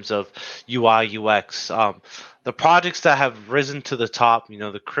in terms of UI UX. The projects that have risen to the top,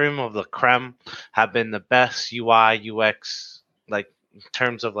 the cream of the creme, have been the best UI UX. Like in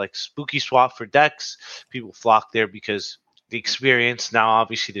terms of like Spooky Swap for decks, people flock there because the experience. Now,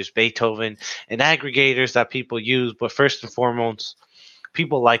 obviously, there's Beethoven and aggregators that people use, but first and foremost,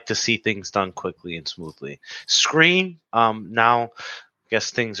 people like to see things done quickly and smoothly. Screen, now, I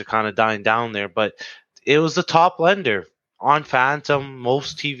guess things are kind of dying down there, but it was the top lender on Fantom,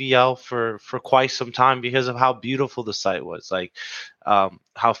 most TVL for quite some time because of how beautiful the site was, like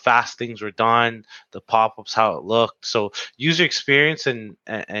how fast things were done, the pop-ups, how it looked. So user experience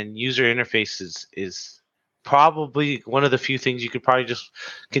and user interface is probably one of the few things you could probably just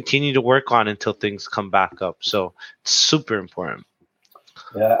continue to work on until things come back up. So it's super important.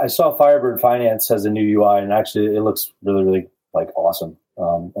 Yeah, I saw Firebird Finance has a new UI, and actually it looks really, really like awesome.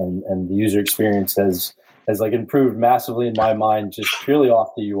 And the user experience has like improved massively in my mind, just purely off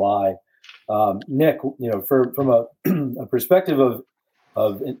the UI. Nick, from a perspective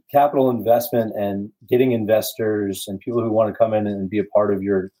of capital investment and getting investors and people who want to come in and be a part of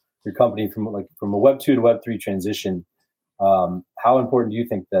your company from a Web 2 to Web 3 transition, how important do you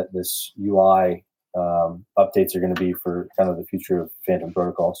think that this UI updates are going to be for kind of the future of Fantom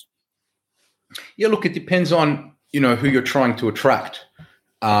protocols? Yeah, look, it depends on who you're trying to attract.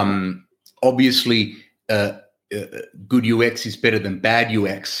 Obviously, good UX is better than bad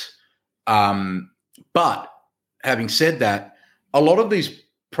UX. But having said that, a lot of these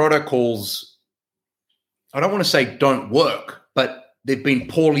protocols, I don't want to say don't work, but they've been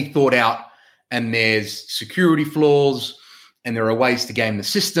poorly thought out, and there's security flaws, and there are ways to game the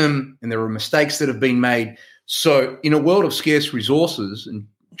system, and there are mistakes that have been made. So in a world of scarce resources, and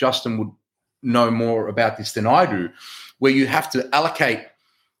Justin would know more about this than I do, where you have to allocate,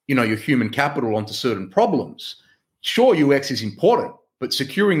 your human capital onto certain problems. Sure, UX is important, but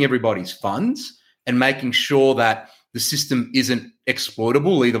securing everybody's funds and making sure that the system isn't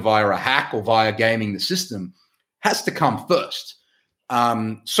exploitable either via a hack or via gaming the system has to come first.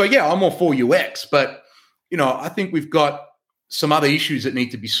 So yeah, I'm all for UX, but I think we've got some other issues that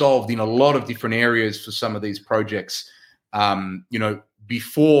need to be solved in a lot of different areas for some of these projects,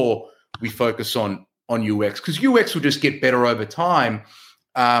 before we focus on UX, because UX will just get better over time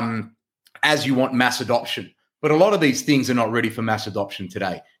as you want mass adoption. But a lot of these things are not ready for mass adoption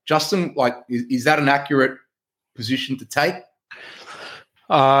today. Justin, is that an accurate position to take?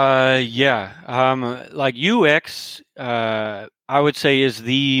 Yeah. UX, I would say, is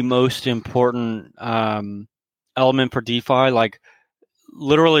the most important element for DeFi.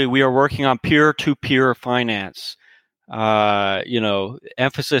 Literally, we are working on peer-to-peer finance.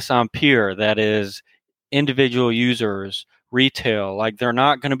 Emphasis on peer, that is individual users, retail. They're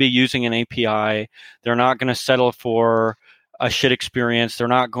not going to be using an API. They're not going to settle for a shit experience. They're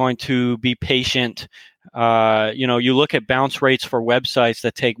not going to be patient. You look at bounce rates for websites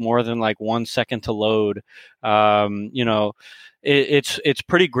that take more than 1 second to load. It's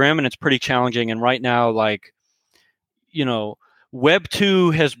pretty grim and it's pretty challenging. And right now, Web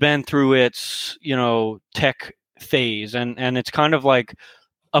 2 has been through its, tech phase, and it's kind of like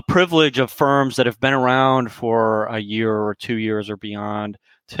a privilege of firms that have been around for a year or 2 years or beyond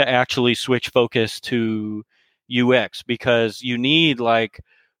to actually switch focus to UX, because you need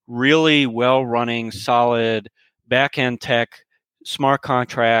really well-running, solid back-end tech, smart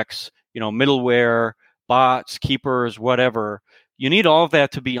contracts, middleware, bots, keepers, whatever. You need all of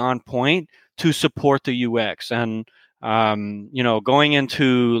that to be on point to support the UX. And going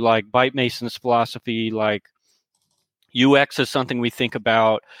into Byte Mason's philosophy, UX is something we think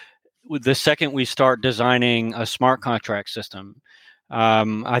about the second we start designing a smart contract system.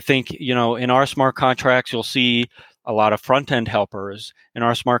 I think, in our smart contracts, you'll see a lot of front-end helpers. In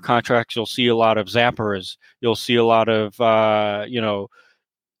our smart contracts, you'll see a lot of zappers. You'll see a lot of,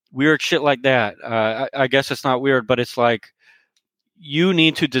 weird shit like that. I guess it's not weird, but it's you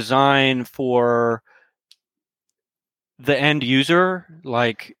need to design for the end user,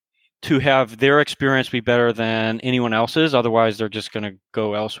 to have their experience be better than anyone else's. Otherwise, they're just going to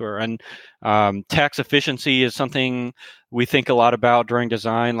go elsewhere. And tax efficiency is something we think a lot about during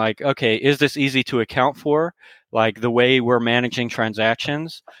design. Okay, is this easy to account for? The way we're managing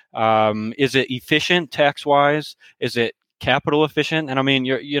transactions. Is it efficient tax-wise? Is it capital efficient? And I mean,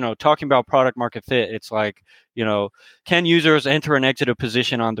 you're talking about product market fit. It's can users enter and exit a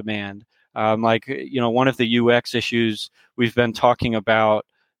position on demand? One of the UX issues we've been talking about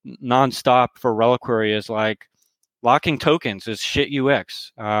nonstop for Reliquary is locking tokens is shit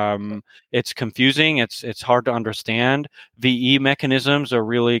UX. It's confusing. It's hard to understand. VE mechanisms are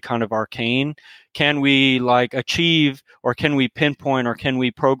really kind of arcane. Can we like achieve, or can we pinpoint, or can we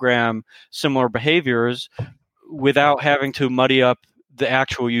program similar behaviors without having to muddy up the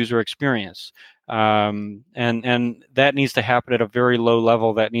actual user experience? And that needs to happen at a very low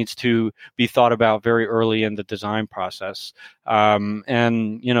level. That needs to be thought about very early in the design process.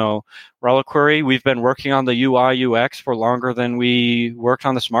 And Reliquary, we've been working on the UI UX for longer than we worked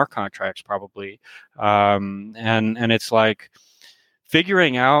on the smart contracts, probably. And it's like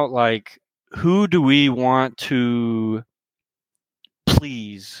figuring out like, who do we want to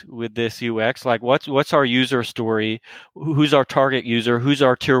please with this UX? Like, what's our user story? Who's our target user? Who's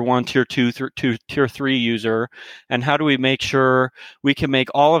our tier 1, tier 2, tier 3 user? And how do we make sure we can make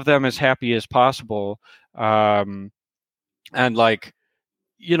all of them as happy as possible? And like,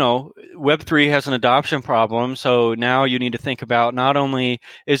 Web3 has an adoption problem. So now you need to think about, not only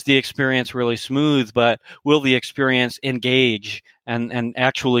is the experience really smooth, but will the experience engage and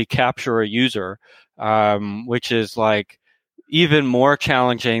actually capture a user, which is like even more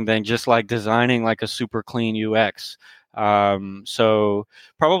challenging than just like designing like a super clean UX. So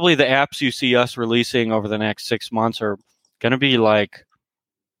probably the apps you see us releasing over the next 6 months are going to be like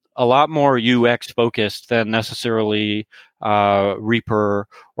a lot more UX focused than necessarily Reaper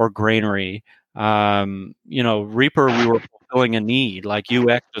or Granary. Reaper, we were fulfilling a need. Like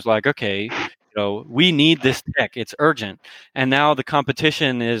UX was like, okay, we need this tech. It's urgent. And now the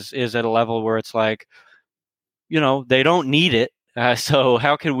competition is at a level where it's like, they don't need it. So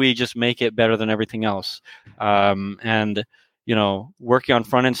how can we just make it better than everything else? And working on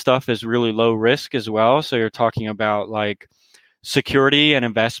front end stuff is really low risk as well. So you're talking about like security and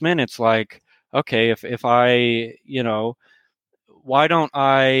investment. It's like, okay, if I, why don't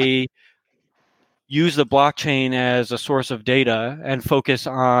I use the blockchain as a source of data and focus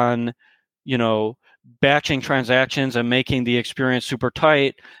on, batching transactions and making the experience super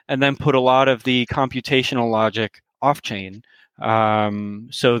tight, and then put a lot of the computational logic off chain,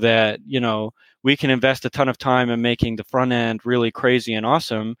 so that, we can invest a ton of time in making the front end really crazy and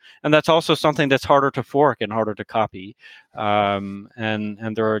awesome. And that's also something that's harder to fork and harder to copy. And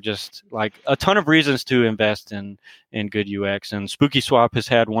there are just like a ton of reasons to invest in good UX. And SpookySwap has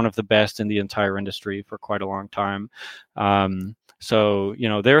had one of the best in the entire industry for quite a long time. So,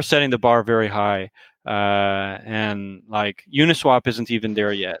 they're setting the bar very high. And like Uniswap isn't even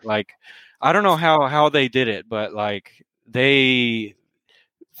there yet. Like, I don't know how they did it, but like they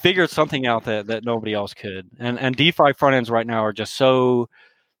figured something out that nobody else could. And DeFi front ends right now are just so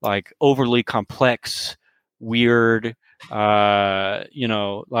like overly complex, weird. Like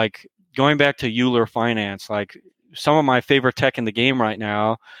going back to Euler Finance, like some of my favorite tech in the game right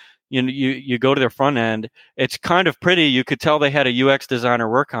now. You go to their front end, it's kind of pretty. You could tell they had a UX designer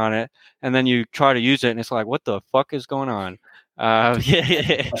work on it, and then you try to use it, and it's like, what the fuck is going on? And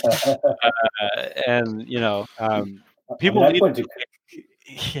people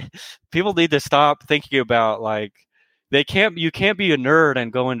people need to stop thinking about like you can't be a nerd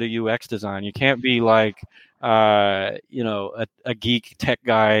and go into UX design. You can't be like a geek tech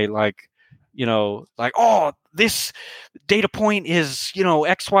guy like oh, this data point is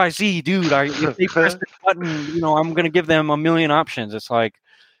XYZ, dude. If they press this button, I'm gonna give them a million options. It's like,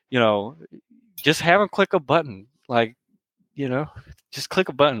 just have them click a button. Like, just click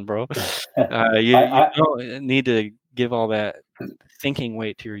a button, bro. You don't need to give all that thinking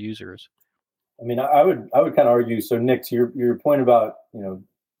weight to your users. I mean, I would kind of argue. So, Nick, to your point about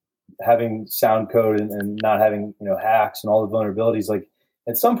having sound code and not having hacks and all the vulnerabilities, like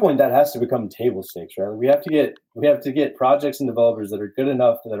at some point that has to become table stakes, right? We have to get projects and developers that are good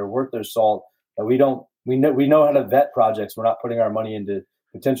enough, that are worth their salt. That we know how to vet projects. We're not putting our money into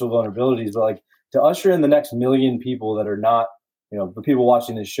potential vulnerabilities, but like to usher in the next million people that are not the people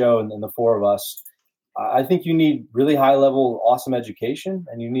watching this show and the four of us. I think you need really high level, awesome education,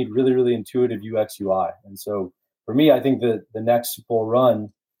 and you need really, really intuitive UX UI. And so for me, I think that the next bull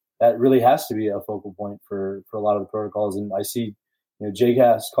run, that really has to be a focal point for a lot of the protocols. And I see,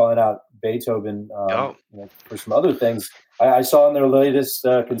 JCast calling out Beethoven for some other things. I saw in their latest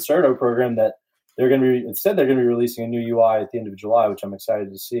Concerto program that they're going to be releasing a new UI at the end of July, which I'm excited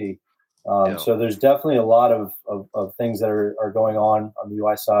to see. So there's definitely a lot of things that are going on the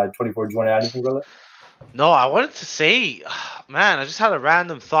UI side. 24, do you want to add anything, brother? No, I wanted to say, man, I just had a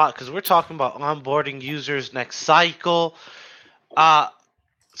random thought because we're talking about onboarding users next cycle.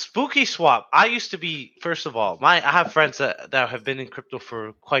 SpookySwap. I used to be, first of all, I have friends that have been in crypto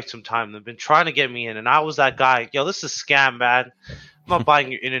for quite some time. They've been trying to get me in, and I was that guy. Yo, this is a scam, man. not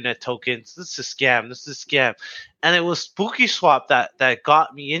buying your internet tokens. This is a scam. This is a scam. And it was Spooky Swap that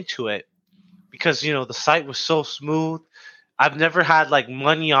got me into it because, you know, the site was so smooth. I've never had like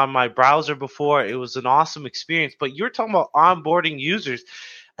money on my browser before. It was an awesome experience. But you're talking about onboarding users.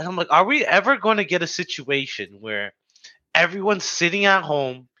 And I'm like, are we ever going to get a situation where everyone's sitting at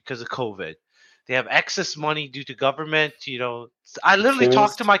home because of COVID? They have excess money due to government. You know, I literally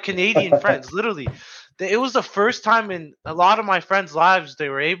talked to my Canadian friends. Literally, it was the first time in a lot of my friends' lives they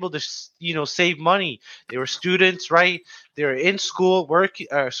were able to, you know, save money. They were students, right? They were in school,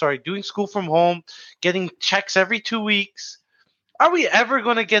 doing school from home, getting checks every 2 weeks. Are we ever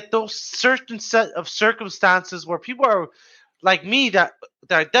going to get those certain set of circumstances where people are like me that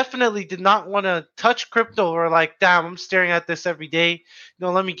definitely did not want to touch crypto or like, damn, I'm staring at this every day.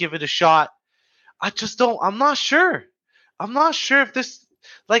 No, let me give it a shot. I'm not sure. I'm not sure if this,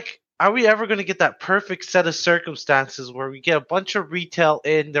 like, are we ever going to get that perfect set of circumstances where we get a bunch of retail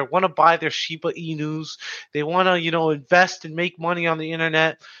in, they want to buy their Shiba Inus, they want to, you know, invest and make money on the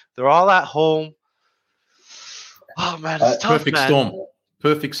internet. They're all at home. Oh man, it's tough, perfect man. storm.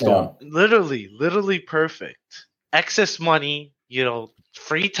 Perfect storm. Yeah. Literally perfect. Excess money, you know,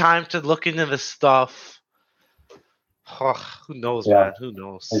 free time to look into the stuff. Oh, who knows, man? Who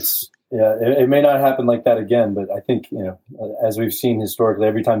knows? It may not happen like that again, but I think, you know, as we've seen historically,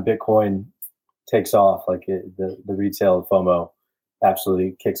 every time Bitcoin takes off, like the retail FOMO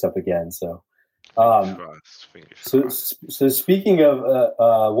absolutely kicks up again. So, so speaking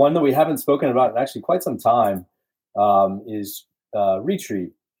of one that we haven't spoken about in actually quite some time, is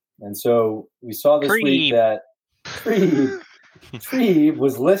Retrieve. And so we saw this week that Retrieve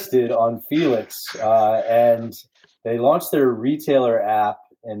was listed on Felix, and they launched their retailer app,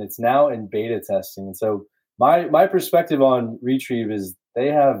 and it's now in beta testing. And so my perspective on Retrieve is they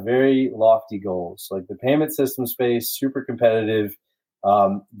have very lofty goals. Like the payment system space, super competitive.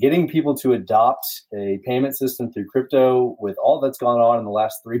 Getting people to adopt a payment system through crypto with all that's gone on in the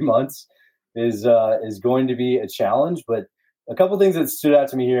last 3 months is going to be a challenge. But a couple of things that stood out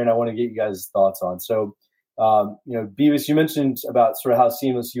to me here, and I want to get you guys' thoughts on. So, you know, Bebis, you mentioned about sort of how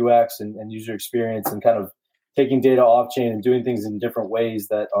seamless UX and user experience and kind of taking data off chain and doing things in different ways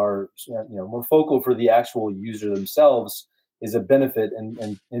that are, you know, more focal for the actual user themselves is a benefit.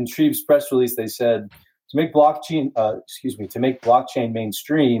 And in Trieve's press release, they said to make blockchain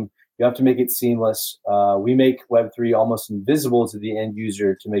mainstream, you have to make it seamless. We make Web3 almost invisible to the end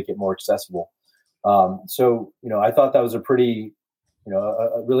user to make it more accessible. So, you know, I thought that was a pretty, you know,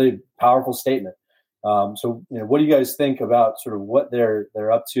 a really powerful statement. So, you know, what do you guys think about sort of what they're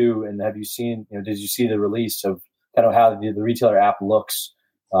up to, and have you seen, you know, did you see the release of kind of how the retailer app looks,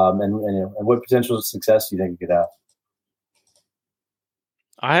 and what potential success do you think it could have?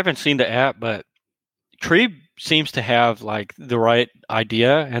 I haven't seen the app, but Tree seems to have like the right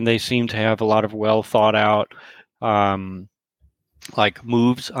idea, and they seem to have a lot of well thought out, like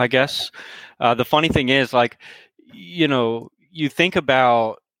moves, I guess. The funny thing is, like, you know, you think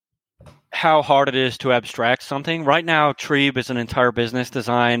about how hard it is to abstract something. Right now, Tree is an entire business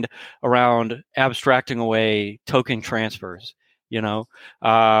designed around abstracting away token transfers, you know?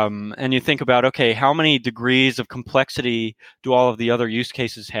 And you think about, okay, how many degrees of complexity do all of the other use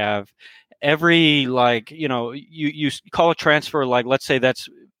cases have? Every, like, you know, you call a transfer, like, let's say that's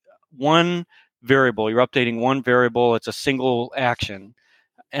one variable. You're updating one variable. It's a single action.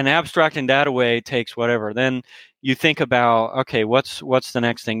 And abstracting that away takes whatever. Then you think about, okay, what's the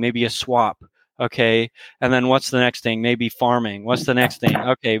next thing? Maybe a swap, okay? And then what's the next thing? Maybe farming. What's the next thing?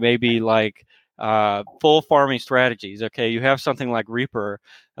 Okay, maybe like full farming strategies. Okay, you have something like Reaper,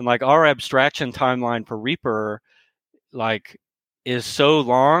 and like our abstraction timeline for Reaper, like, is so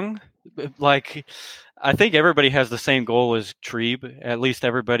long. Like, I think everybody has the same goal as Trebe, at least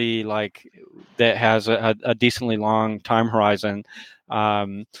everybody like that has a decently long time horizon.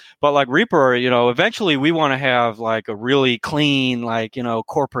 But like Reaper, you know, eventually we want to have like a really clean, like, you know,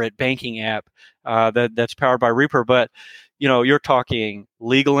 corporate banking app that's powered by Reaper. But, you know, you're talking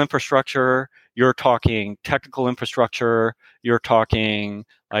legal infrastructure, you're talking technical infrastructure, you're talking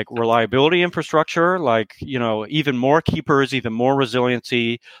like reliability infrastructure, like, you know, even more keepers, even more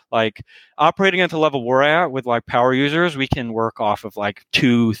resiliency. Like operating at the level we're at with like power users, we can work off of like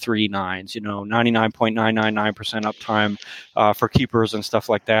 2-3 nines, you know, 99.999% uptime for keepers and stuff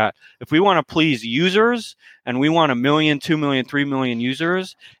like that. If we want to please users and we want 1 million, 2 million, 3 million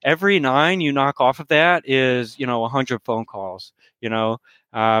users, every 9 you knock off of that is, you know, 100 phone calls, you know.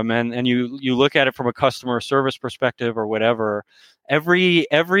 And you look at it from a customer service perspective or whatever,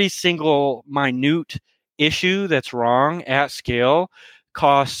 every single minute issue that's wrong at scale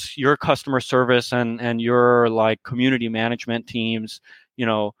costs your customer service and your like community management teams,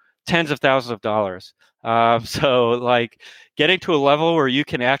 tens of thousands of dollars. So like getting to a level where you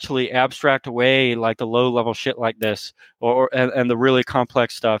can actually abstract away like the low level shit like this and the really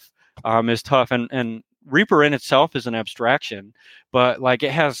complex stuff is tough. And Reaper in itself is an abstraction, but like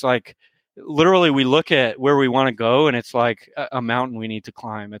it has like literally we look at where we want to go and it's like a mountain we need to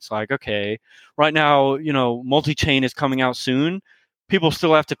climb. It's like, okay, right now, multi-chain is coming out soon. People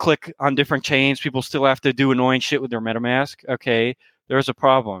still have to click on different chains. People still have to do annoying shit with their MetaMask. Okay, there's a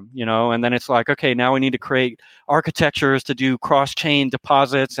problem, and then it's like, okay, now we need to create architectures to do cross-chain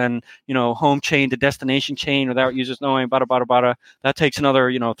deposits and, home chain to destination chain without users knowing, bada, bada, bada. That takes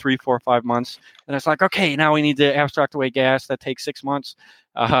another, 3, 4, 5 months. And it's like, okay, now we need to abstract away gas. That takes 6 months.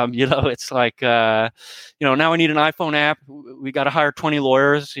 It's like, now we need an iPhone app. We got to hire 20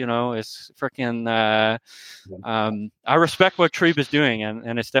 lawyers, it's freaking, I respect what Trebe is doing.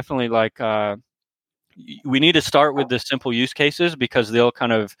 And it's definitely like, we need to start with the simple use cases because they'll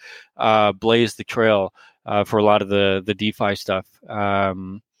kind of blaze the trail for a lot of the DeFi stuff.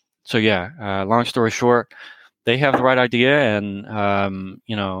 Long story short, they have the right idea, and I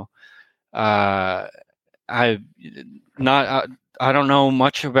don't know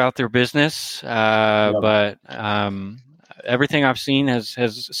much about their business, but everything I've seen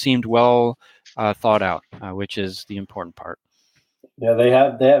has seemed well thought out, which is the important part. Yeah, they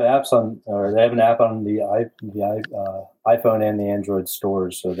have apps they have an app on the iPhone and the Android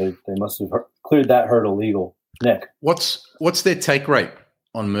stores, so they must have cleared that hurdle legal. Nick, what's their take rate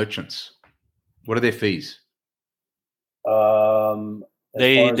on merchants? What are their fees?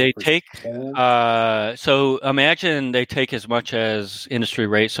 They take so imagine they take as much as industry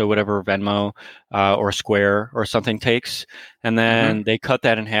rate, so whatever Venmo or Square or something takes, and then they cut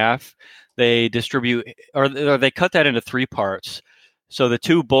that in half. They distribute, or they cut that into 3 parts. So the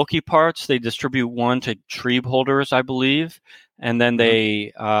 2 bulky parts, they distribute one to Trebe holders, I believe, and then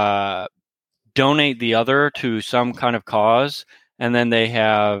they donate the other to some kind of cause, and then they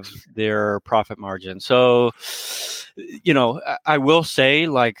have their profit margin. So, I will say,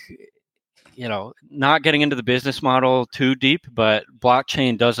 like, not getting into the business model too deep, but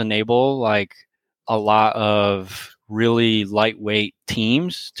blockchain does enable like a lot of really lightweight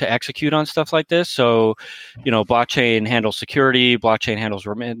teams to execute on stuff like this. So, blockchain handles security, blockchain handles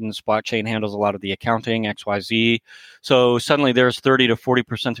remittance, blockchain handles a lot of the accounting, XYZ. So suddenly there's 30 to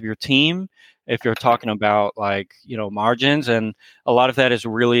 40% of your team if you're talking about like, margins, and a lot of that is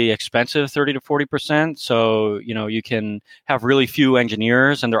really expensive, 30 to 40%. So, you can have really few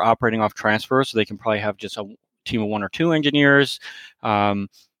engineers and they're operating off transfer. So they can probably have just a team of 1 or 2 engineers.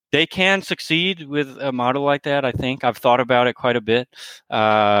 They can succeed with a model like that. I think I've thought about it quite a bit.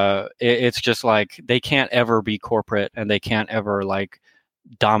 It's just like they can't ever be corporate and they can't ever like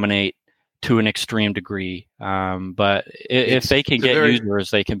dominate to an extreme degree. But if they can get users,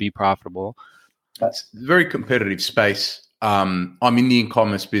 they can be profitable. It's a very competitive space. I'm in the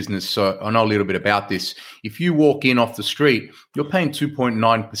e-commerce business, so I know a little bit about this. If you walk in off the street, you're paying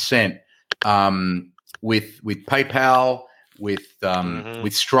 2.9% with PayPal,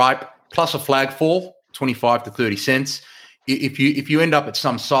 with Stripe, plus a flag fall, 25 to 30 cents. If you end up at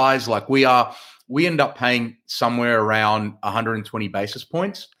some size like we are, we end up paying somewhere around 120 basis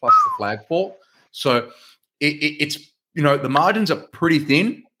points plus the flag fall. So it's the margins are pretty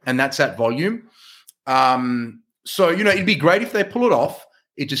thin, and that's at volume. So it'd be great if they pull it off.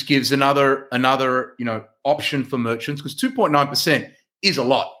 It just gives another option for merchants, because 2.9% is a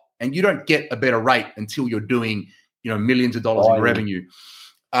lot, and you don't get a better rate until you're doing millions of dollars in revenue.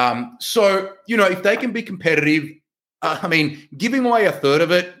 So if they can be competitive, giving away a third of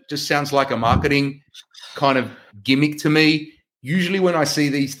it just sounds like a marketing kind of gimmick to me. Usually when I see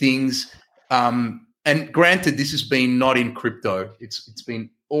these things, and granted, this has been not in crypto. It's been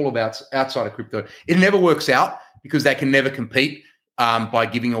all about outside of crypto. It never works out because they can never compete by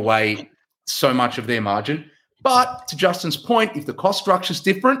giving away so much of their margin. But to Justin's point, if the cost structure is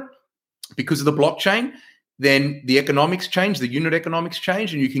different because of the blockchain, then the economics change, the unit economics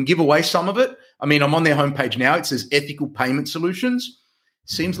change, and you can give away some of it. I'm on their homepage now. It says ethical payment solutions.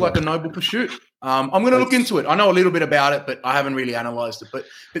 Seems like a noble pursuit. I'm going to look into it. I know a little bit about it, but I haven't really analyzed it. But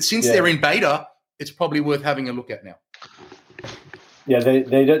since they're in beta, it's probably worth having a look at now. Yeah, they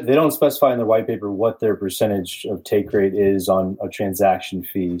don't specify in their white paper what their percentage of take rate is on a transaction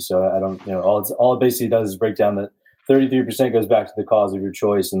fee. So I don't, all it basically does is break down that 33% goes back to the cause of your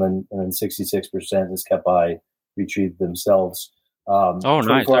choice, and then 66% is kept by Retrieve themselves.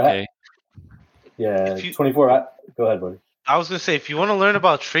 Nice. Okay. Yeah, 24. Go ahead, buddy. I was gonna say, if you want to learn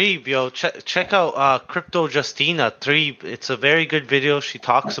about Tree, yo, check out Crypto Justina 3. It's a very good video. She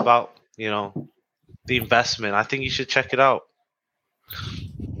talks about the investment. I think you should check it out.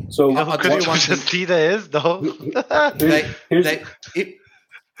 So you know who Crypto Justina is, though.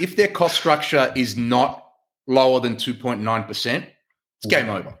 If their cost structure is not lower than 2.9%, it's game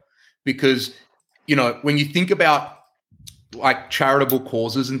over. Because when you think about like charitable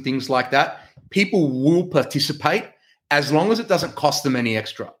causes and things like that, people will participate as long as it doesn't cost them any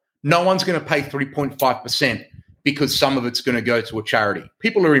extra. No one's going to pay 3.5% because some of it's going to go to a charity.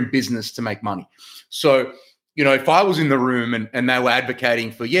 People are in business to make money. So, if I was in the room and they were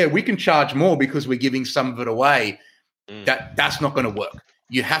advocating for, we can charge more because we're giving some of it away, that's not going to work.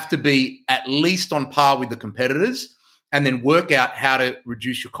 You have to be at least on par with the competitors and then work out how to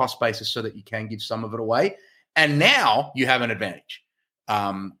reduce your cost basis so that you can give some of it away. And now you have an advantage.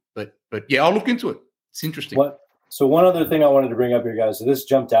 But I'll look into it. It's interesting. So one other thing I wanted to bring up here, guys. So this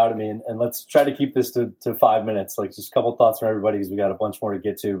jumped out at me, and let's try to keep this to 5 minutes. Like just a couple thoughts from everybody because we got a bunch more to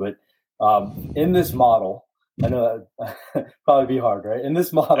get to. But in this model, I know that probably be hard, right? In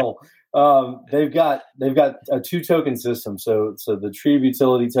this model, they've got a 2-token system. So the Tree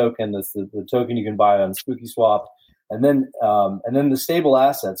utility token, that's the token you can buy on SpookySwap, and then the stable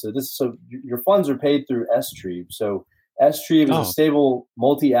asset. So your funds are paid through S-Tree. So S-Tree is a stable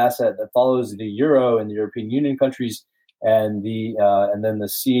multi-asset that follows the euro in the European Union countries and then the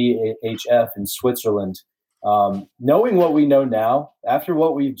CHF in Switzerland. Knowing what we know now, after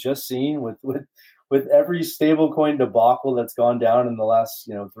what we've just seen with every stablecoin debacle that's gone down in the last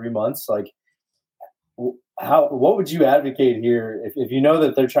 3 months, like what would you advocate here if you know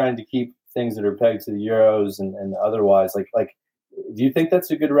that they're trying to keep things that are pegged to the euros and otherwise? Like do you think that's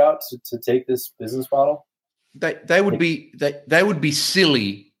a good route to take this business model? They would be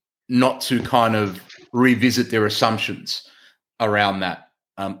silly not to kind of revisit their assumptions around that.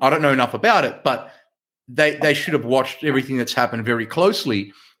 I don't know enough about it, but they should have watched everything that's happened very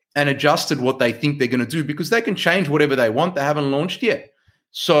closely and adjusted what they think they're going to do, because they can change whatever they want. They haven't launched yet.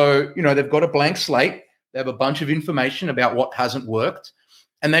 So, they've got a blank slate. They have a bunch of information about what hasn't worked,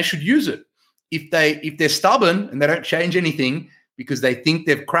 and they should use it. If they're stubborn and they don't change anything because they think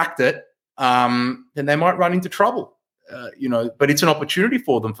they've cracked it, then they might run into trouble, but it's an opportunity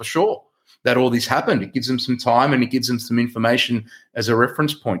for them for sure that all this happened. It gives them some time and it gives them some information as a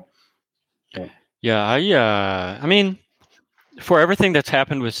reference point. Yeah. I mean, for everything that's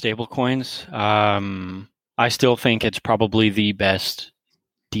happened with stablecoins, I still think it's probably the best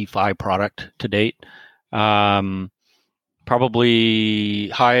DeFi product to date. Probably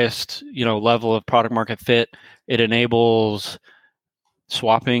highest, level of product market fit. It enables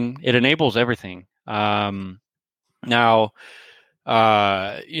swapping. It enables everything. Now,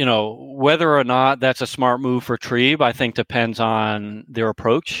 whether or not that's a smart move for Tree, I think depends on their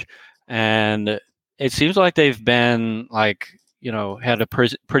approach. And it seems like they've been had a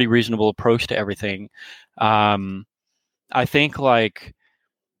pretty reasonable approach to everything. I think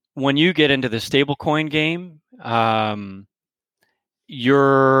when you get into the stablecoin game,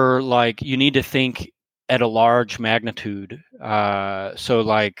 you need to think at a large magnitude.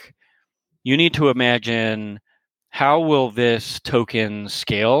 So you need to imagine, how will this token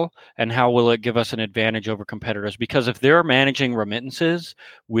scale and how will it give us an advantage over competitors? Because if they're managing remittances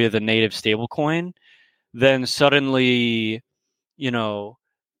with a native stablecoin, then suddenly,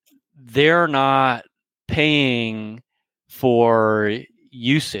 they're not paying for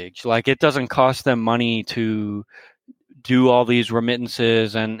usage. It doesn't cost them money to do all these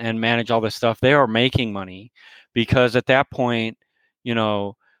remittances and manage all this stuff. They are making money because at that point,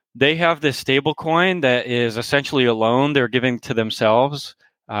 they have this stable coin that is essentially a loan they're giving to themselves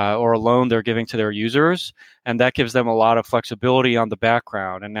or a loan they're giving to their users. And that gives them a lot of flexibility on the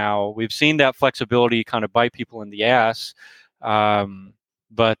background. And now we've seen that flexibility kind of bite people in the ass.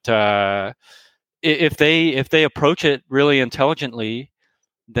 But if they approach it really intelligently,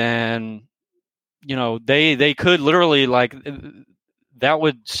 then they could literally that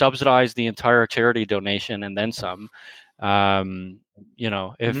would subsidize the entire charity donation and then some.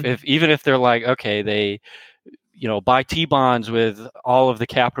 If even if they're okay, they buy T-bonds with all of the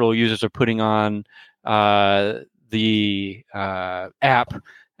capital users are putting on the app,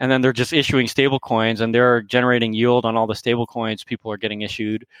 and then they're just issuing stable coins and they're generating yield on all the stable coins people are getting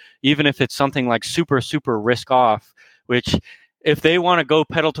issued, even if it's something super, super risk off, which if they want to go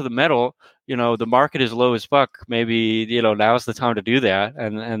pedal to the metal, the market is low as fuck. Maybe, now's the time to do that.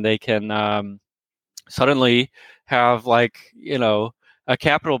 And they can suddenly have a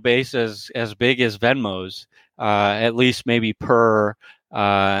capital base as big as Venmo's, at least maybe per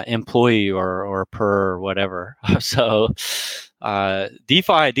employee or per whatever. So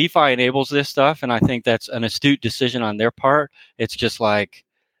DeFi enables this stuff, and I think that's an astute decision on their part. It's just like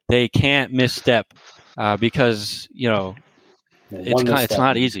they can't misstep because it's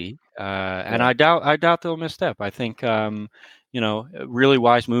not easy, and I doubt they'll misstep. I think really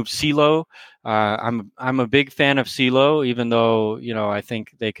wise move. CeeLo, I'm a big fan of CeeLo, even though I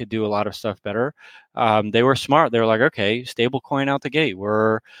think they could do a lot of stuff better. They were smart. They were like, okay, stablecoin out the gate.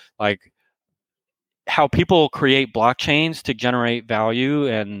 We're like how people create blockchains to generate value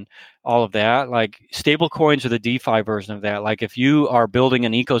and all of that. Like stable coins are the DeFi version of that. Like if you are building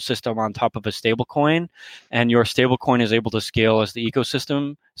an ecosystem on top of a stable coin and your stable coin is able to scale as the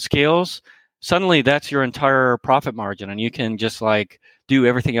ecosystem scales, suddenly that's your entire profit margin and you can just like do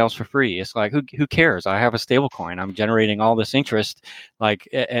everything else for free. It's like, who cares? I have a stable coin. I'm generating all this interest like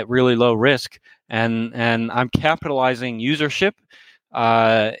at really low risk and I'm capitalizing usership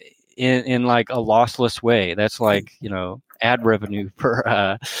in like a lossless way. That's like ad revenue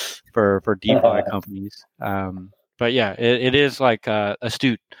for DeFi companies. But yeah, it is like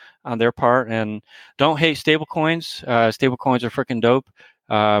astute on their part, and don't hate stablecoins. Stablecoins are freaking dope.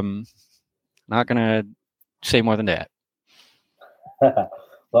 Not gonna say more than that.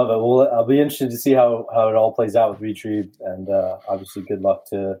 Love it. Well, I'll be interested to see how it all plays out with Retrieve, and obviously good luck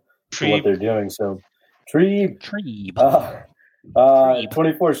to what they're doing. So Trebe.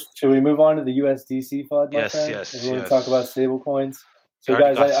 24th. Should we move on to the USDC FUD? Yes. If we want to talk about stable coins. So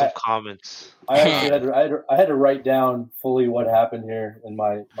guys, got some comments. I actually had to write down fully what happened here in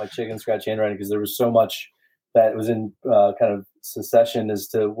my chicken scratch handwriting because there was so much that was in kind of succession as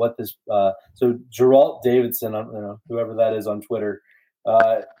to what this. So Geralt Davidson, whoever that is on Twitter,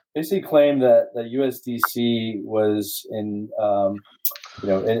 basically claimed that USDC was in,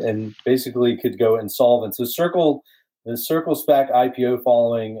 and basically could go insolvent. So the Circle SPAC IPO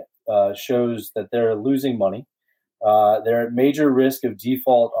following shows that they're losing money. They're at major risk of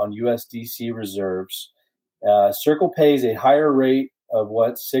default on USDC reserves. Circle pays a higher rate of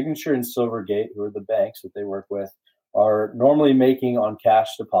what Signature and Silvergate, who are the banks that they work with, are normally making on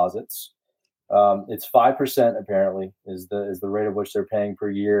cash deposits. It's 5% apparently is the rate at which they're paying per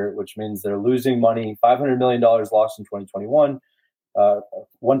year, which means they're losing money. $500 million lost in 2021,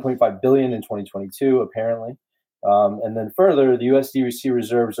 1.5 billion in 2022 apparently. And then further, the USDC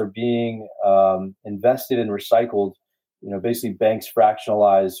reserves are being invested and recycled. Basically banks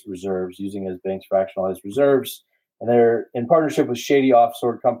fractionalize reserves, using as banks fractionalize reserves, and they're in partnership with shady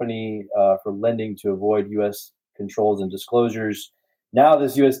offshore company for lending to avoid U.S. controls and disclosures. Now,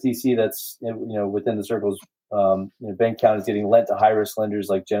 this USDC that's within the Circle's bank account is getting lent to high risk lenders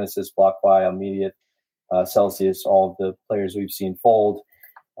like Genesis, BlockFi, Immediate, Celsius, all of the players we've seen fold.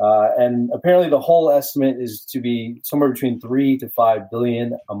 And apparently the whole estimate is to be somewhere between 3 to 5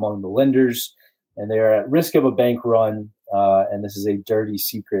 billion among the lenders, and they are at risk of a bank run. And this is a dirty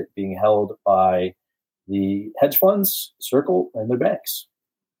secret being held by the hedge funds, Circle, and their banks.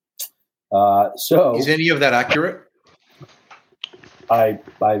 So is any of that accurate? I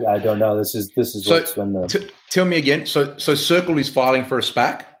don't know. This is so what's been the. Tell me again. So Circle is filing for a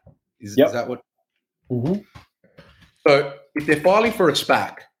SPAC. Is that what? Mm-hmm. So if they're filing for a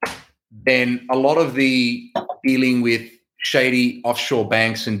SPAC, then a lot of the dealing with shady offshore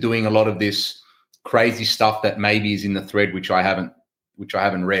banks and doing a lot of this crazy stuff that maybe is in the thread, which I haven't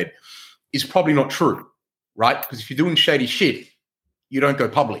read, is probably not true, right? Because if you're doing shady shit, you don't go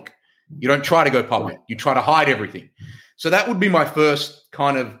public. You don't try to go public. You try to hide everything. So that would be my first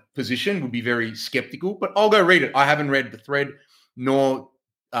kind of position, would be very skeptical, but I'll go read it. I haven't read the thread, nor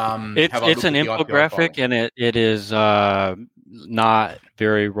it's an infographic, and it is not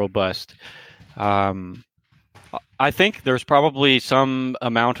very robust. I think there's probably some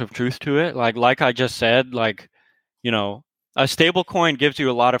amount of truth to it. Like I just said, a stable coin gives you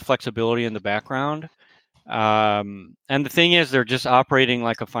a lot of flexibility in the background. And the thing is, they're just operating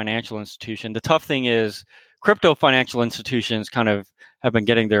like a financial institution. The tough thing is crypto financial institutions kind of have been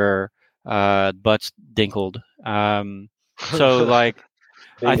getting their butts dinkled. So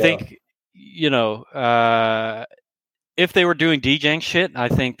I think, if they were doing dejank shit, I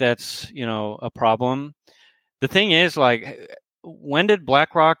think that's, a problem. The thing is, when did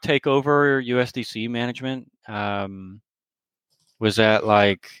BlackRock take over USDC management? Was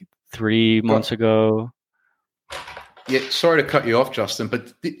that 3 months ago? Yeah, sorry to cut you off, Justin,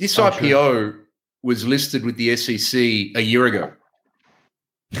 but this IPO was listed with the SEC a year ago.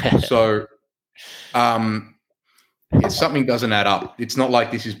 So, something doesn't add up. It's not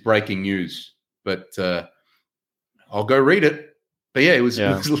like this is breaking news, but I'll go read it. But yeah, it was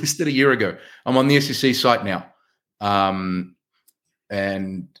listed a year ago. I'm on the SEC site now. And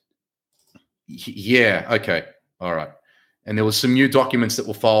And yeah, okay, all right. And there was some new documents that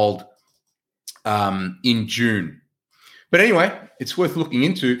were filed in June. But anyway, it's worth looking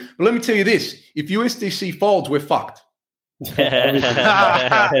into. But let me tell you this: if USDC folds, we're fucked. It's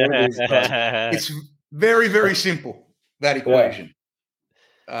very, very simple, that equation.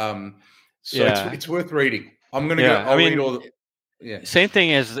 It's worth reading. I'm going to go. I'll read all the. Yeah. Same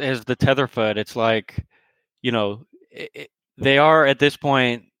thing as the Tetherfoot. It's like, they are at this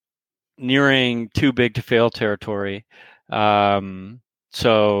point nearing too big to fail territory.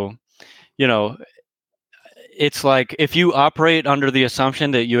 So, it's like if you operate under the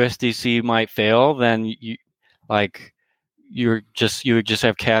assumption that USDC might fail, then you would just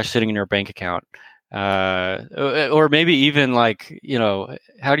have cash sitting in your bank account. Or maybe even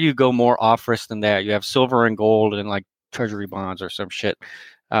how do you go more off risk than that? You have silver and gold and like treasury bonds or some shit.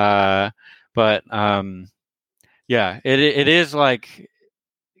 It is like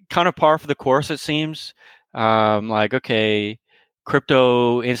kind of par for the course, it seems. Okay,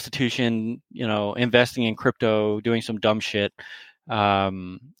 crypto institution, investing in crypto, doing some dumb shit,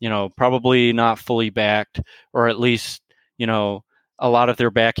 probably not fully backed, or at least, a lot of their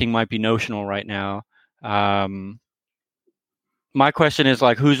backing might be notional right now. My question is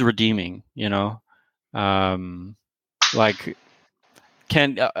who's redeeming, are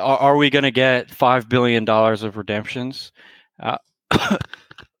we going to get $5 billion of redemptions?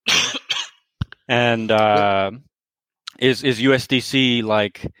 And is USDC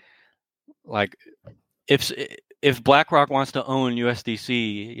if BlackRock wants to own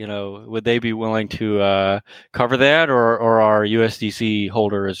USDC, would they be willing to cover that, or are USDC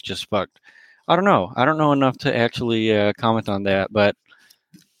holders just fucked? I don't know. I don't know enough to actually comment on that. But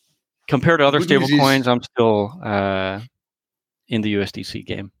compared to other stable coins, I'm still in the USDC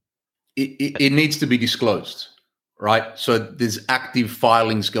game. It needs to be disclosed, right? So there's active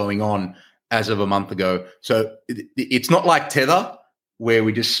filings going on as of a month ago. So it's not like Tether, where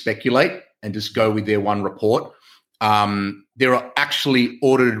we just speculate and just go with their one report. There are actually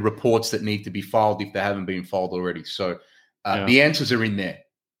audited reports that need to be filed if they haven't been filed already. So the answers are in there.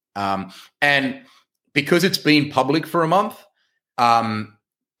 And because it's been public for a month,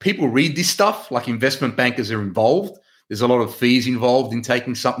 people read this stuff, like investment bankers are involved. There's a lot of fees involved in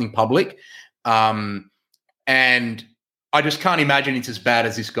taking something public. And I just can't imagine it's as bad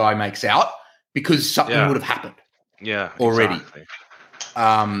as this guy makes out, because something would have happened already. Exactly.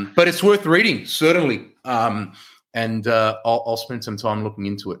 But it's worth reading, certainly. And I'll spend some time looking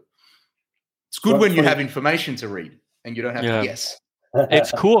into it. It's good when you have information to read and you don't have to guess.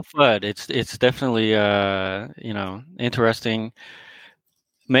 It's cool, FUD. It's definitely interesting.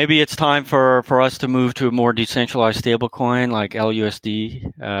 Maybe it's time for us to move to a more decentralized stablecoin like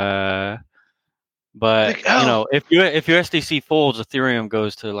LUSD. But if USDC folds, Ethereum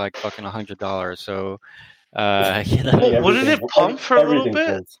goes to like fucking $100. So wouldn't it pump for a little bit?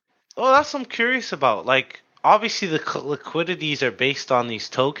 Folds. Well, that's what I'm curious about. Like, obviously the liquidities are based on these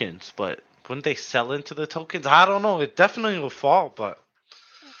tokens, but wouldn't they sell into the tokens? I don't know. It definitely will fall, but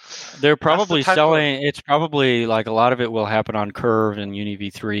they're probably selling. It's probably like a lot of it will happen on Curve and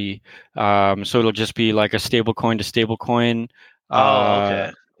UniV3. So it'll just be like a stablecoin to stablecoin.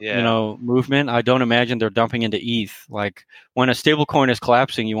 Okay. Yeah. Movement. I don't imagine they're dumping into ETH. Like when a stablecoin is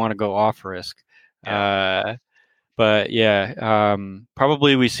collapsing, you want to go off risk. Yeah.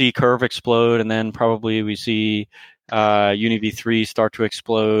 Probably we see Curve explode, and then probably we see UniV3 start to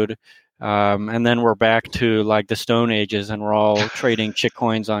explode. And then we're back to like the Stone Ages, and we're all trading chick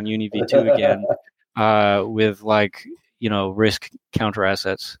coins on UniV2 again with risk counter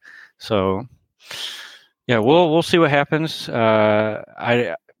assets. So yeah, we'll see what happens.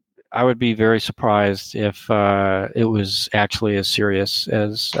 I would be very surprised if it was actually as serious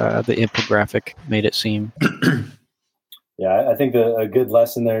as the infographic made it seem. Yeah, I think a good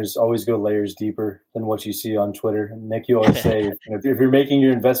lesson there is always go layers deeper than what you see on Twitter. And Nick, you always say if you're making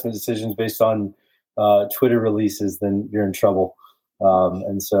your investment decisions based on Twitter releases, then you're in trouble.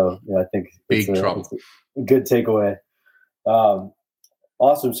 And so I think it's a good takeaway.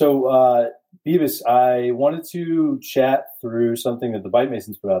 Awesome. So, Bebis, I wanted to chat through something that the Byte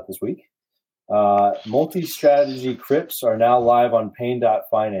Masons put out this week. Multi-strategy crypts are now live on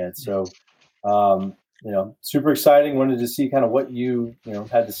Pain.finance. So, super exciting. Wanted to see kind of what you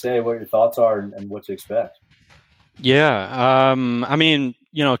had to say, what your thoughts are, and what to expect. Yeah.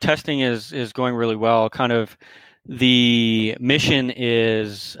 Testing is going really well. Kind of the mission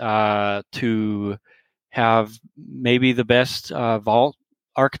is to have maybe the best vault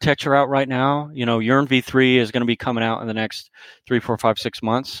architecture out right now. Yearn v3 is going to be coming out in the next 3, 4, 5, 6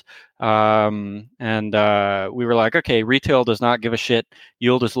 months. And we were like, okay, retail does not give a shit.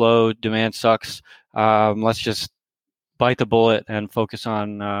 Yield is low, demand sucks. Let's just bite the bullet and focus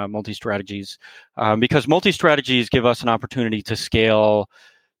on multi-strategies, because multi-strategies give us an opportunity to scale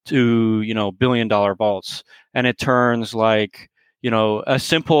to billion-dollar vaults, and it turns like a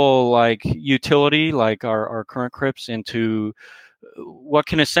simple like utility like our current crypts into what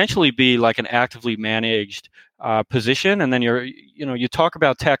can essentially be like an actively managed position. And then you talk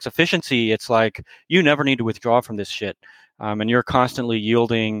about tax efficiency. It's like you never need to withdraw from this shit, and you're constantly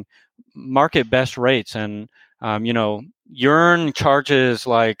yielding market best rates. And Yearn charges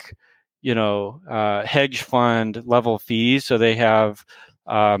like hedge fund level fees, so they have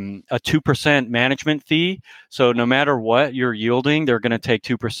a 2% management fee. So no matter what you're yielding, they're going to take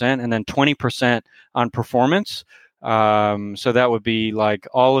 2% and then 20% on performance. So that would be like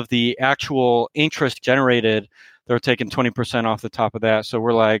all of the actual interest generated, they're taking 20% off the top of that. So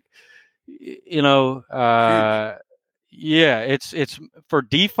we're like, yeah, it's for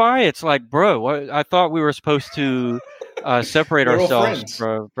DeFi. It's like, bro, I thought we were supposed to separate ourselves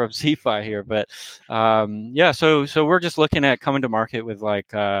from CeFi here, but yeah. So we're just looking at coming to market with like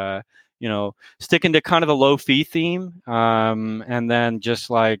sticking to kind of the low fee theme, and then just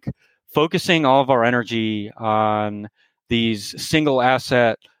like focusing all of our energy on these single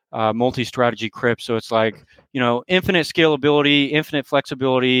asset multi-strategy crypts. So it's like infinite scalability, infinite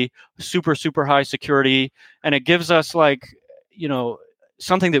flexibility, super high security, and it gives us like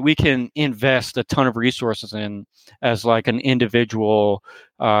something that we can invest a ton of resources in as like an individual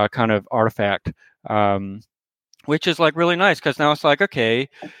kind of artifact, which is like really nice, because now it's like, okay,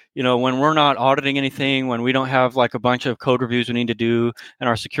 when we're not auditing anything, when we don't have like a bunch of code reviews we need to do, and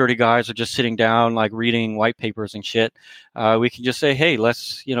our security guys are just sitting down like reading white papers and shit, we can just say, hey,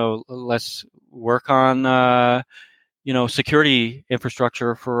 let's work on security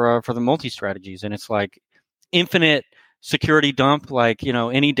infrastructure for the multi strategies. And it's like infinite security dump. Like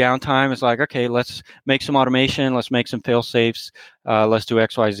any downtime is like, okay, let's make some automation, let's make some fail safes, let's do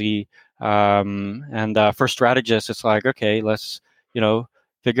XYZ. And for strategists, it's like, okay, let's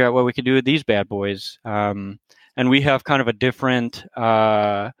figure out what we can do with these bad boys. And we have kind of a different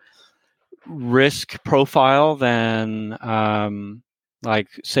risk profile than like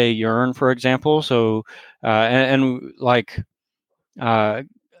say Yearn, for example. So and like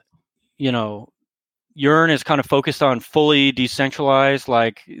Yearn is kind of focused on fully decentralized,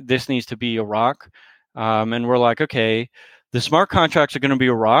 like this needs to be a rock. And we're like, okay, the smart contracts are going to be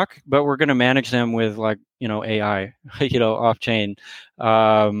a rock, but we're going to manage them with like, AI, off chain,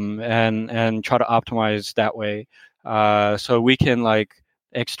 and try to optimize that way. So we can like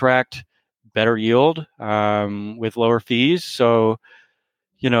extract better yield, with lower fees. So,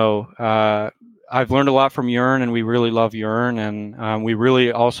 I've learned a lot from Yearn, and we really love Yearn, and we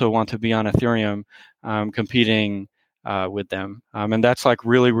really also want to be on Ethereum, competing with them, and that's like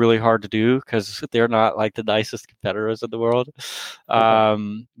really, really hard to do because they're not like the nicest competitors in the world.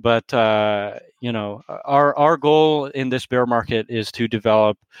 But our goal in this bear market is to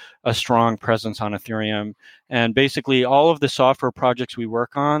develop a strong presence on Ethereum, and basically all of the software projects we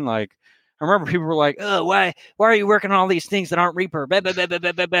work on, like I remember people were like, "Oh, why are you working on all these things that aren't Reaper?"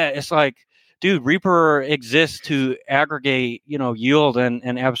 It's like, dude, Reaper exists to aggregate, yield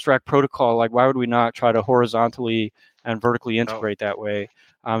and abstract protocol. Like, why would we not try to horizontally and vertically integrate that way?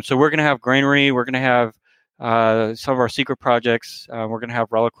 So we're going to have Granary. We're going to have some of our secret projects. We're going to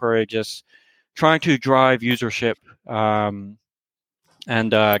have Reliquary, just trying to drive usership, and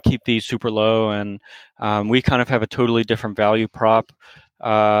keep these super low. And we kind of have a totally different value prop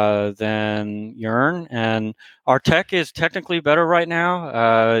than Yearn, and our tech is technically better right now.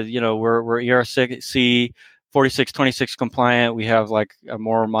 We're ERC 4626 compliant. We have like a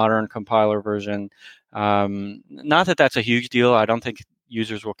more modern compiler version. Not that that's a huge deal. I don't think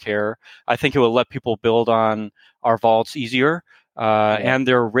users will care. I think it will let people build on our vaults easier, and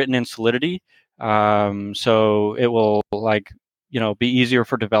they're written in Solidity. So it will like be easier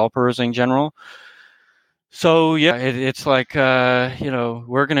for developers in general. So yeah, it's like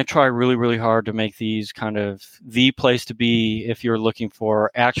we're going to try really, really hard to make these kind of the place to be if you're looking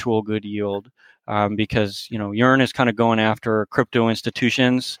for actual good yield, because Yearn is kind of going after crypto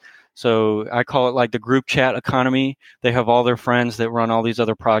institutions. So I call it like the group chat economy. They have all their friends that run all these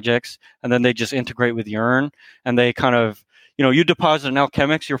other projects, and then they just integrate with Yearn, and they kind of you deposit an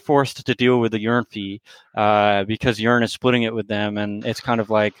Alchemix, you're forced to deal with the Yearn fee, because Yearn is splitting it with them, and it's kind of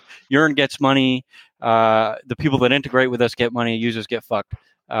like Yearn gets money. The people that integrate with us get money, users get fucked.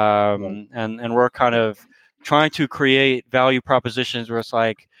 And we're kind of trying to create value propositions where it's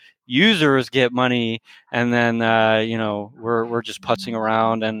like users get money, and then we're just putzing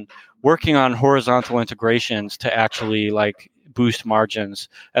around and working on horizontal integrations to actually like boost margins,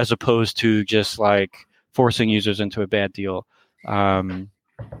 as opposed to just like forcing users into a bad deal.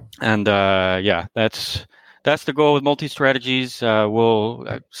 That's the goal with multi-strategies.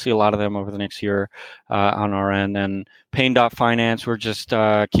 We'll see a lot of them over the next year on our end. And Pain.finance, we're just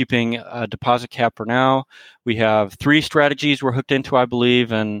keeping a deposit cap for now. We have 3 strategies we're hooked into, I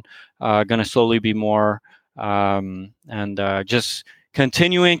believe, and going to slowly be more. Just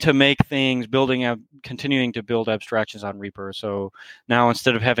continuing to make things, continuing to build abstractions on Reaper. So now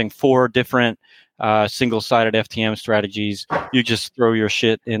instead of having 4 different single-sided FTM strategies, you just throw your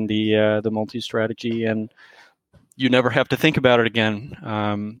shit in the multi-strategy, and you never have to think about it again.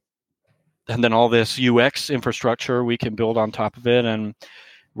 And then all this UX infrastructure we can build on top of it, and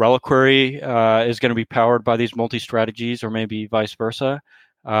Reliquary is going to be powered by these multi-strategies, or maybe vice versa.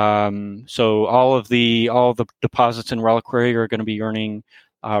 So all of the deposits in Reliquary are going to be earning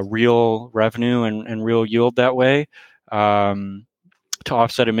real revenue and real yield that way, to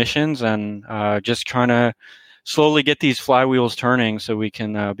offset emissions, and just trying to slowly get these flywheels turning so we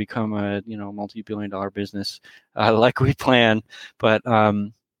can become a multi-billion-dollar business like we plan. But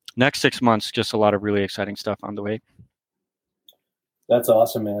next 6 months, just a lot of really exciting stuff on the way. That's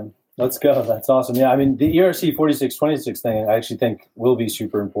awesome, man. Let's go. That's awesome. Yeah, I mean, the ERC 4626 thing, I actually think will be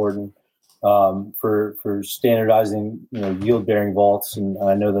super important for standardizing, yield-bearing vaults. And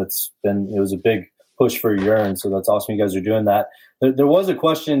I know it was a big push for Yearn, so that's awesome you guys are doing that. There was a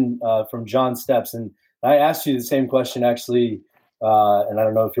question from John Steps, and I asked you the same question actually, and I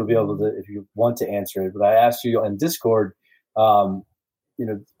don't know if you'll be able to, if you want to answer it, but I asked you on Discord. My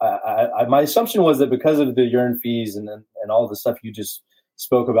assumption was that because of the Yearn fees and all the stuff you just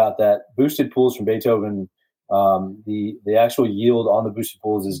spoke about, that boosted pools from Beethoven, the actual yield on the boosted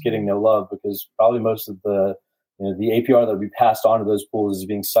pools is getting no love, because probably most of the APR that would be passed on to those pools is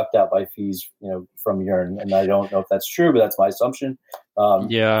being sucked out by fees, from Yearn. And I don't know if that's true, but that's my assumption.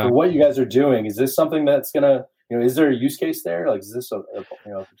 For what you guys are doing, is this something that's going to, is there a use case there? Like, is this a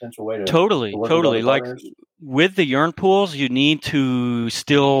potential way to totally like with the Yearn pools, you need to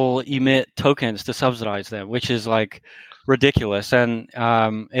still emit tokens to subsidize them, which is like ridiculous. And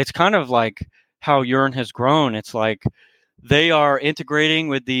it's kind of like how Yearn has grown. It's like they are integrating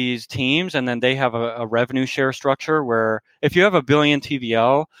with these teams, and then they have a revenue share structure where if you have 1 billion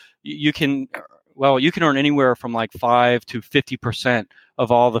TVL, you can earn anywhere from like 5 to 50%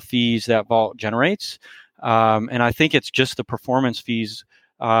 of all the fees that Vault generates. And I think it's just the performance fees.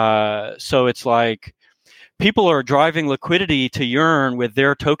 So it's like people are driving liquidity to Yearn with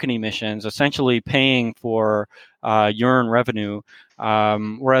their token emissions, essentially paying for Yearn revenue.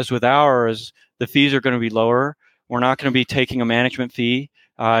 Whereas with ours, the fees are going to be lower. We're not going to be taking a management fee.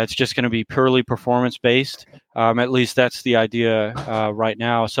 It's just going to be purely performance-based. At least that's the idea right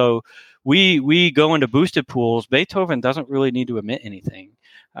now. So we go into boosted pools. Beethoven doesn't really need to emit anything.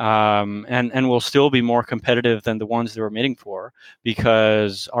 And will still be more competitive than the ones they're emitting for,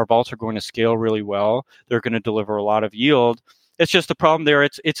 because our vaults are going to scale really well. They're going to deliver a lot of yield. It's just the problem there.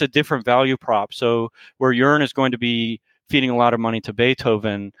 It's a different value prop. So where Yearn is going to be feeding a lot of money to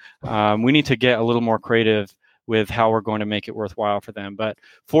Beethoven, we need to get a little more creative with how we're going to make it worthwhile for them. But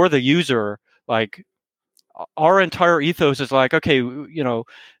for the user, like, our entire ethos is like, okay,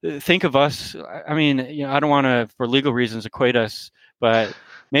 think of us. I mean, I don't want to, for legal reasons, equate us, but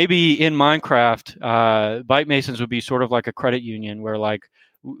maybe in Minecraft, Byte Masons would be sort of like a credit union where, like,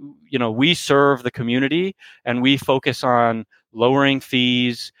 we serve the community and we focus on lowering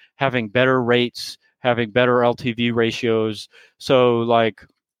fees, having better rates, having better LTV ratios. So, like,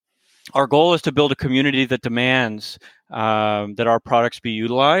 our goal is to build a community that demands that our products be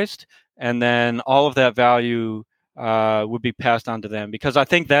utilized, and then all of that value would be passed on to them. Because I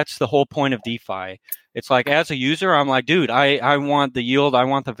think that's the whole point of DeFi. It's like, as a user, I'm like, dude, I want the yield, I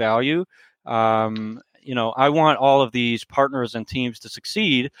want the value. I want all of these partners and teams to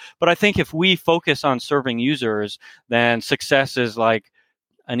succeed. But I think if we focus on serving users, then success is like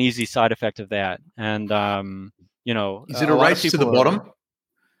an easy side effect of that. And is it a race to the bottom?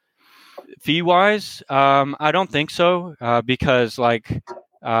 Fee-wise, I don't think so, because like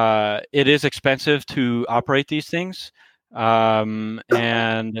it is expensive to operate these things,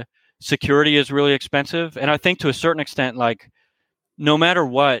 and security is really expensive. And I think to a certain extent, like, no matter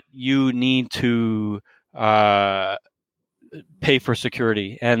what, you need to pay for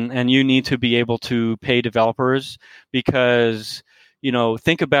security, and you need to be able to pay developers, because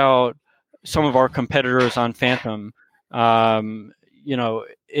think about some of our competitors on Fantom.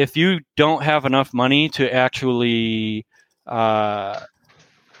 if you don't have enough money to actually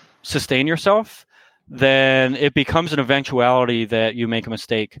sustain yourself, then it becomes an eventuality that you make a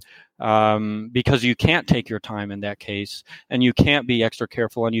mistake, because you can't take your time in that case, and you can't be extra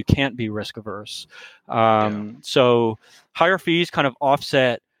careful, and you can't be risk averse. So higher fees kind of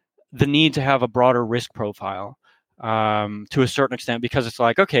offset the need to have a broader risk profile, to a certain extent, because it's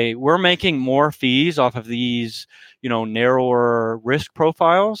like, okay, we're making more fees off of these, narrower risk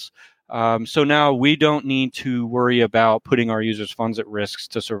profiles. So now we don't need to worry about putting our users' funds at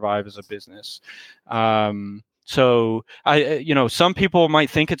risk to survive as a business. So some people might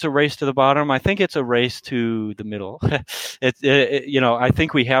think it's a race to the bottom. I think it's a race to the middle. I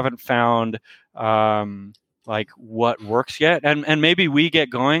think we haven't found like what works yet, and maybe we get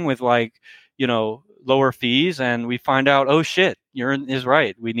going with lower fees, and we find out, oh shit, Urine is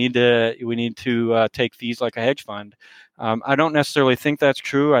right. We need to take fees like a hedge fund. I don't necessarily think that's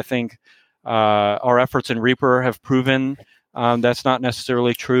true. I think our efforts in Reaper have proven that's not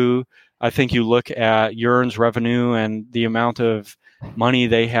necessarily true. I think you look at Urine's revenue and the amount of money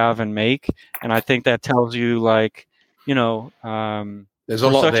they have and make, and I think that tells you, there's a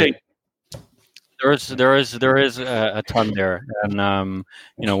lot there. There is a ton there, and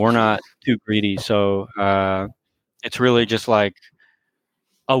we're not too greedy, so it's really just like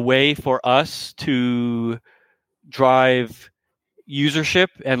a way for us to drive usership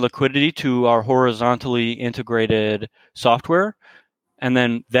and liquidity to our horizontally integrated software, and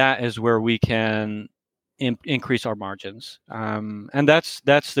then that is where we can increase our margins, and that's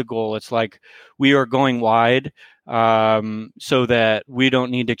the goal. It's like we are going wide, so that we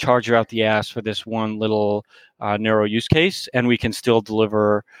don't need to charge you out the ass for this one little narrow use case, and we can still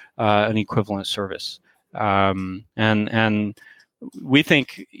deliver an equivalent service. And we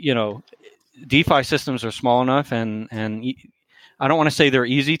think DeFi systems are small enough, and I don't want to say they're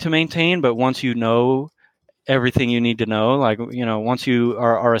easy to maintain, but once you know everything you need to know, once you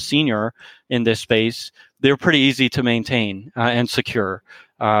are a senior in this space, they're pretty easy to maintain and secure.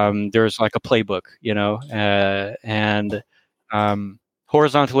 There's like a playbook, and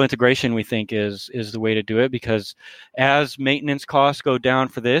horizontal integration, we think, is the way to do it, because as maintenance costs go down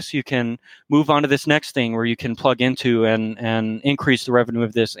for this, you can move on to this next thing where you can plug into and increase the revenue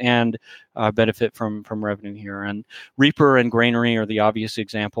of this and benefit from revenue here. And Reaper and Granary are the obvious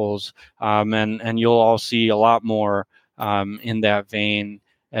examples, and you'll all see a lot more in that vein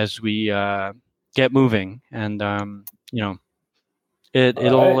as we get moving, and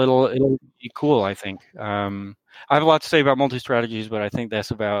it'll be cool, I think. I have a lot to say about multi-strategies, but I think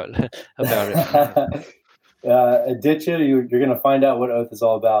that's about it. Aditya, you're going to find out what Oath is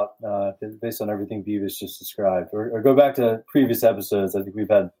all about based on everything Bebis just described. Or go back to previous episodes. I think we've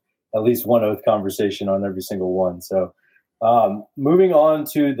had at least one Oath conversation on every single one. So moving on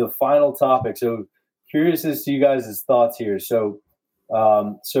to the final topic. So curious as to you guys' thoughts here. So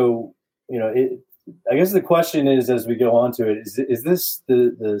I guess the question is, as we go on to it, is this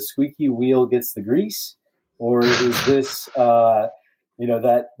the squeaky wheel gets the grease, or is this one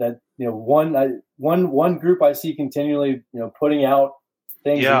group I see continually putting out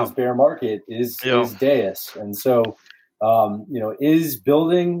things in this bear market is Deus, and so is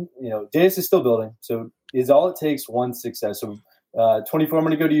building Deus is still building. So is all it takes one success. So 24, I'm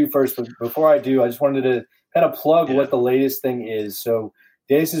going to go to you first, but before I do, I just wanted to kind of plug what the latest thing is. So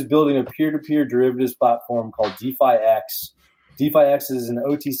Deus is building a peer-to-peer derivatives platform called DeFiX. DeFiX is an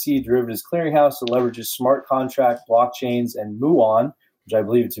OTC derivatives clearinghouse that leverages smart contract blockchains and Muon, which I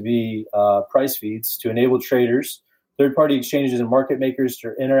believe to be price feeds, to enable traders, third-party exchanges, and market makers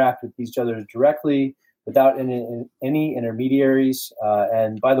to interact with each other directly without any intermediaries.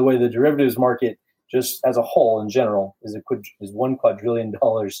 And by the way, the derivatives market, just as a whole in general, is $1 quadrillion.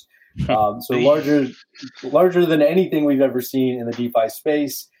 So larger than anything we've ever seen in the DeFi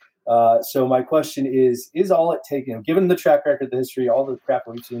space. So my question is all it takes, given the track record, the history, all the crap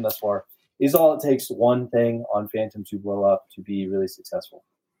we've seen thus far, is all it takes one thing on Fantom to blow up to be really successful?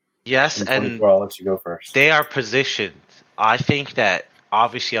 Yes, and I'll let you go first. They are positioned. I think that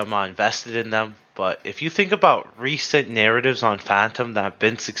obviously I'm not invested in them, but if you think about recent narratives on Fantom that have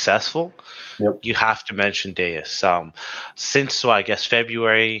been successful, you have to mention Deus. Since I guess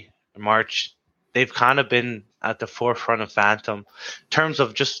February, March, they've kind of been at the forefront of Fantom in terms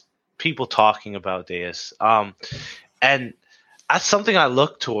of just people talking about Deus. And that's something I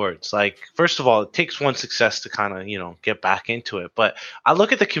look towards. Like, first of all, it takes one success to kind of, get back into it. But I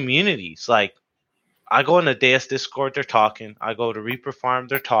look at the communities. Like, I go in the Deus Discord, they're talking. I go to Reaper Farm,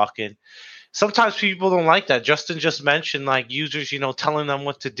 they're talking. sometimes people don't like that. Justin just mentioned like users, telling them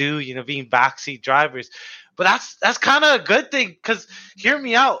what to do, being backseat drivers. But that's kind of a good thing, because hear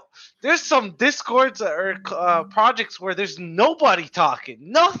me out. There's some Discords or projects where there's nobody talking.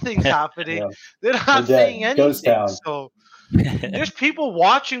 Nothing's happening. Yeah. They're not saying anything. Town. So there's people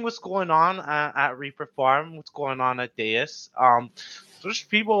watching what's going on at Reaper Farm, what's going on at Deus. There's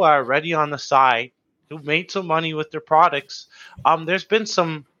people who are already on the side who made some money with their products. There's been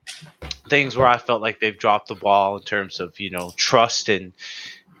some things where I felt like they've dropped the ball in terms of, trust and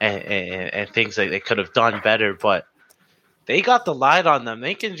things that they could have done better, but they got the light on them.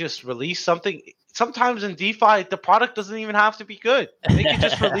 They can just release something. Sometimes in DeFi, the product doesn't even have to be good. They can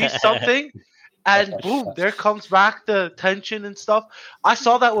just release something, and boom, there comes back the tension and stuff. I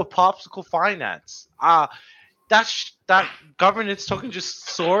saw that with Popsicle Finance. That governance token just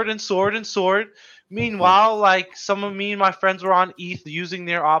soared and soared and soared. Meanwhile, like some of me and my friends were on ETH using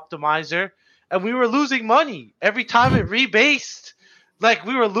their optimizer, and we were losing money every time it rebased. Like,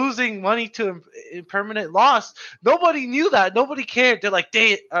 we were losing money to permanent loss. Nobody knew that. Nobody cared. They're like,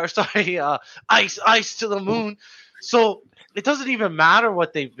 ice to the moon. So it doesn't even matter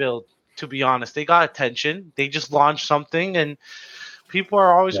what they build, to be honest. They got attention. They just launched something, and people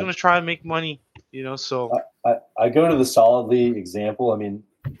are always going to try and make money, so. I go to the Solidly example. I mean,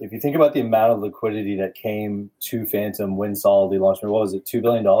 if you think about the amount of liquidity that came to Fantom when Solidly launched, what was it, $2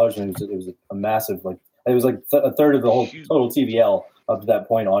 billion? And it was a massive, it was like a third of the whole total TVL up to that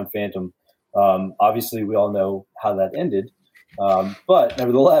point on Fantom. Obviously, we all know how that ended. But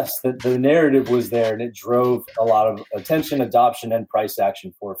nevertheless, the narrative was there, and it drove a lot of attention, adoption, and price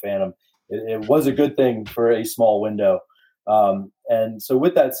action for Fantom. It was a good thing for a small window. And so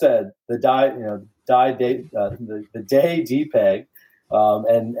with that said, the day DPEG,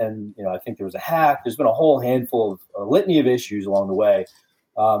 and I think there was a hack. There's been a whole handful of a litany of issues along the way.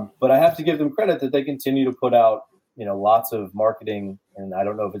 But I have to give them credit that they continue to put out, lots of marketing, and I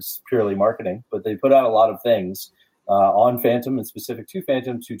don't know if it's purely marketing, but they put out a lot of things on Fantom and specific to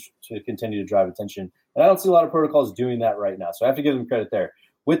Fantom to continue to drive attention. And I don't see a lot of protocols doing that right now. So I have to give them credit there.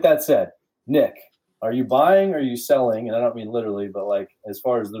 With that said, Nick, are you buying or are you selling? And I don't mean literally, but like as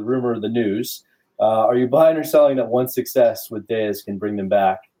far as the rumor, the news, are you buying or selling that one success with Deus can bring them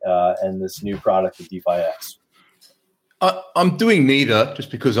back and this new product with DeFiX? I'm doing neither, just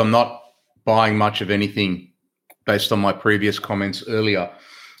because I'm not buying much of anything based on my previous comments earlier.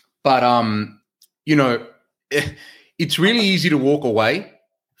 But, it's really easy to walk away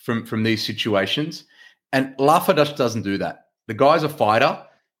from these situations. And Laffer just doesn't do that. The guy's a fighter.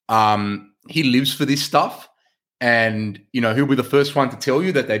 He lives for this stuff. And, he'll be the first one to tell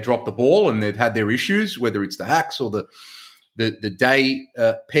you that they dropped the ball and they've had their issues, whether it's the hacks or the day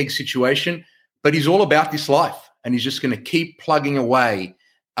peg situation. But he's all about this life. And he's just going to keep plugging away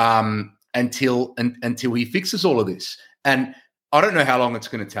until he fixes all of this. And I don't know how long it's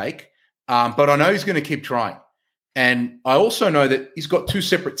going to take, but I know he's going to keep trying. And I also know that he's got two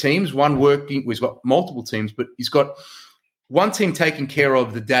separate teams, one working, he's got multiple teams, but he's got one team taking care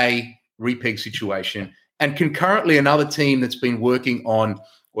of the day repeg situation, and concurrently another team that's been working on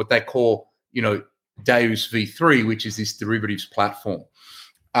what they call, Deus V3, which is this derivatives platform.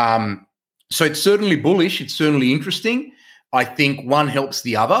 So it's certainly bullish. It's certainly interesting. I think one helps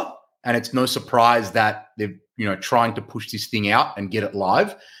the other, and it's no surprise that they're, trying to push this thing out and get it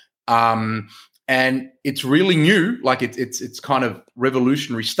live. And it's really new. Like it's kind of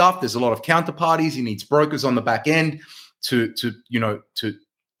revolutionary stuff. There's a lot of counterparties. He needs brokers on the back end to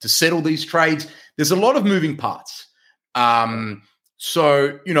settle these trades. There's a lot of moving parts.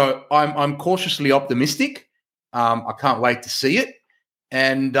 So I'm cautiously optimistic. I can't wait to see it.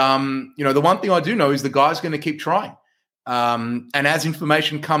 And, the one thing I do know is the guy's going to keep trying. And as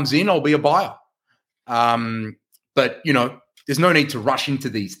information comes in, I'll be a buyer. But, there's no need to rush into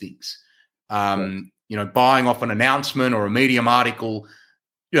these things. Buying off an announcement or a Medium article,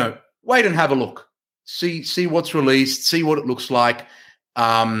 wait and have a look. See what's released, see what it looks like.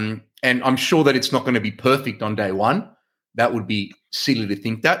 And I'm sure that it's not going to be perfect on day one. That would be silly to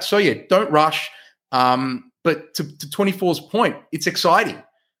think that. So, yeah, don't rush. But to 24's point, it's exciting,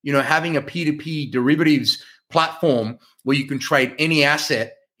 having a peer-to-peer derivatives platform where you can trade any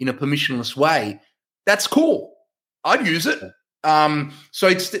asset in a permissionless way. That's cool. I'd use it. So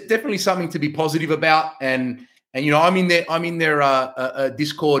it's definitely something to be positive about. And I'm in their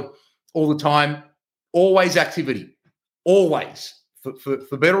Discord all the time. Always activity. Always.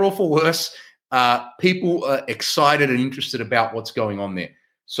 For better or for worse, people are excited and interested about what's going on there.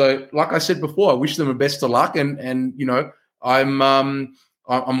 So, like I said before, I wish them the best of luck, and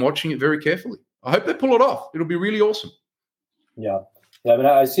I'm watching it very carefully. I hope they pull it off. It'll be really awesome. Yeah, Yeah, I mean,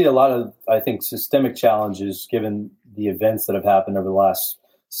 I see a lot of, I think, systemic challenges given the events that have happened over the last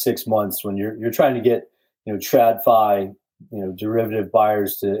 6 months when you're trying to get, TradFi, derivative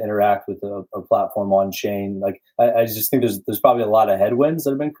buyers to interact with a platform on chain. Like, I just think there's probably a lot of headwinds that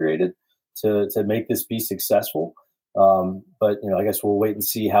have been created to make this be successful. But I guess we'll wait and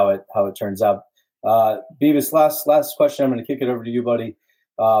see how it turns out. Bebis, last question. I'm going to kick it over to you, buddy.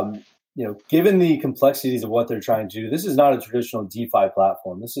 Given the complexities of what they're trying to do, this is not a traditional DeFi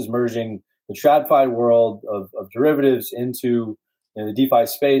platform. This is merging the TradFi world of derivatives into the DeFi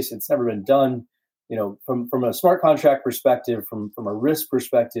space. It's never been done. From a smart contract perspective, from a risk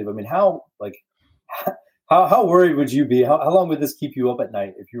perspective. I mean, how worried would you be? How long would this keep you up at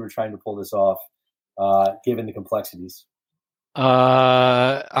night if you were trying to pull this off, given the complexities?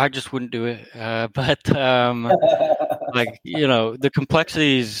 I just wouldn't do it. But the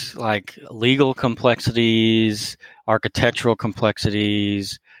complexities, like legal complexities, architectural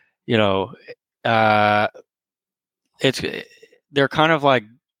complexities, they're kind of like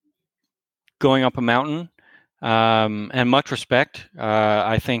going up a mountain, and much respect.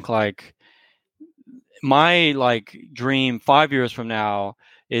 I think like my dream 5 years from now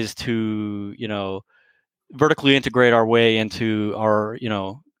is to, vertically integrate our way into our,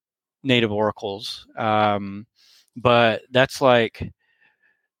 native oracles. But that's like,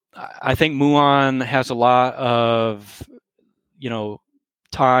 I think Muon has a lot of,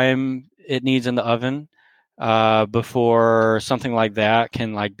 time it needs in the oven before something like that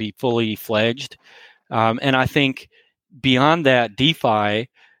can be fully fledged. And I think beyond that, DeFi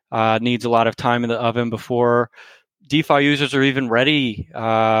needs a lot of time in the oven before DeFi users are even ready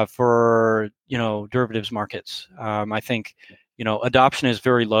for derivatives markets. I think adoption is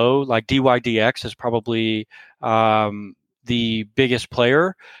very low. Like DYDX is probably the biggest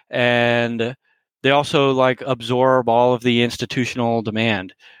player, and they also absorb all of the institutional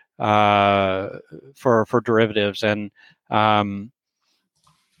demand for derivatives, and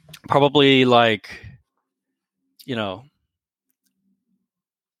probably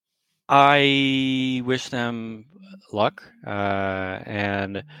I wish them luck,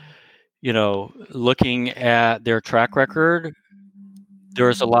 and looking at their track record,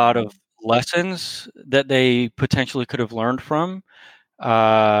 there's a lot of lessons that they potentially could have learned from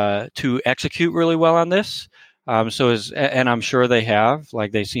to execute really well on this. And I'm sure they have.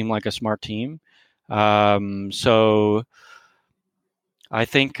 They seem like a smart team. So I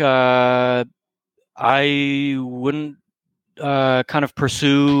think I wouldn't kind of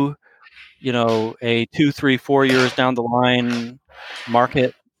pursue a 2, 3, 4 years down the line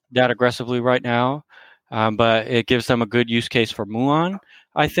market that aggressively right now. But it gives them a good use case for Muon,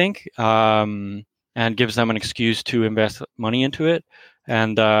 I think, and gives them an excuse to invest money into it.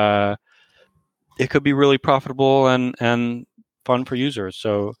 And it could be really profitable and fun for users.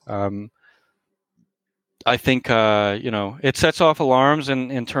 So I think, it sets off alarms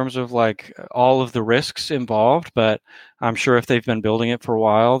in terms of all of the risks involved. But I'm sure if they've been building it for a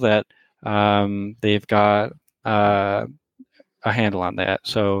while that they've got a handle on that.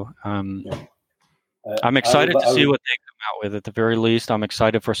 So I'm excited to see what they come out with. At the very least, I'm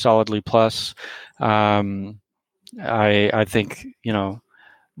excited for Solidly Plus. I think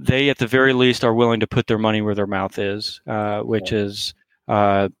they at the very least are willing to put their money where their mouth is, which is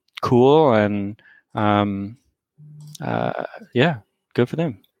cool, and good for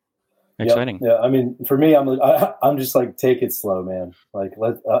them. Exciting. Yeah, I mean, for me, I'm just take it slow, man.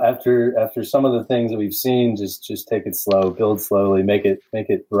 After some of the things that we've seen, just take it slow, build slowly, make it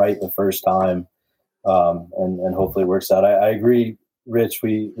right the first time, and hopefully it works out. I agree, Rich.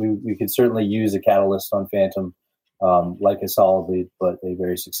 We could certainly use a catalyst on Fantom, like a Solidly, but a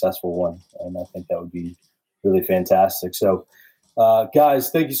very successful one, and I think that would be really fantastic. So, guys,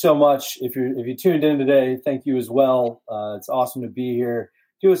 thank you so much. If you tuned in today, thank you as well. It's awesome to be here.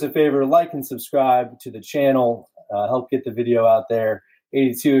 Do us a favor, like and subscribe to the channel. Help get the video out there.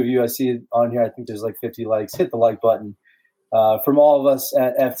 82 of you, I see it on here. I think there's 50 likes. Hit the like button. From all of us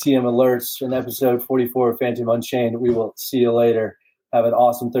at FTM Alerts in episode 44 of Fantom Unchained, we will see you later. Have an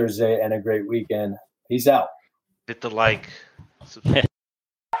awesome Thursday and a great weekend. Peace out. Hit the like.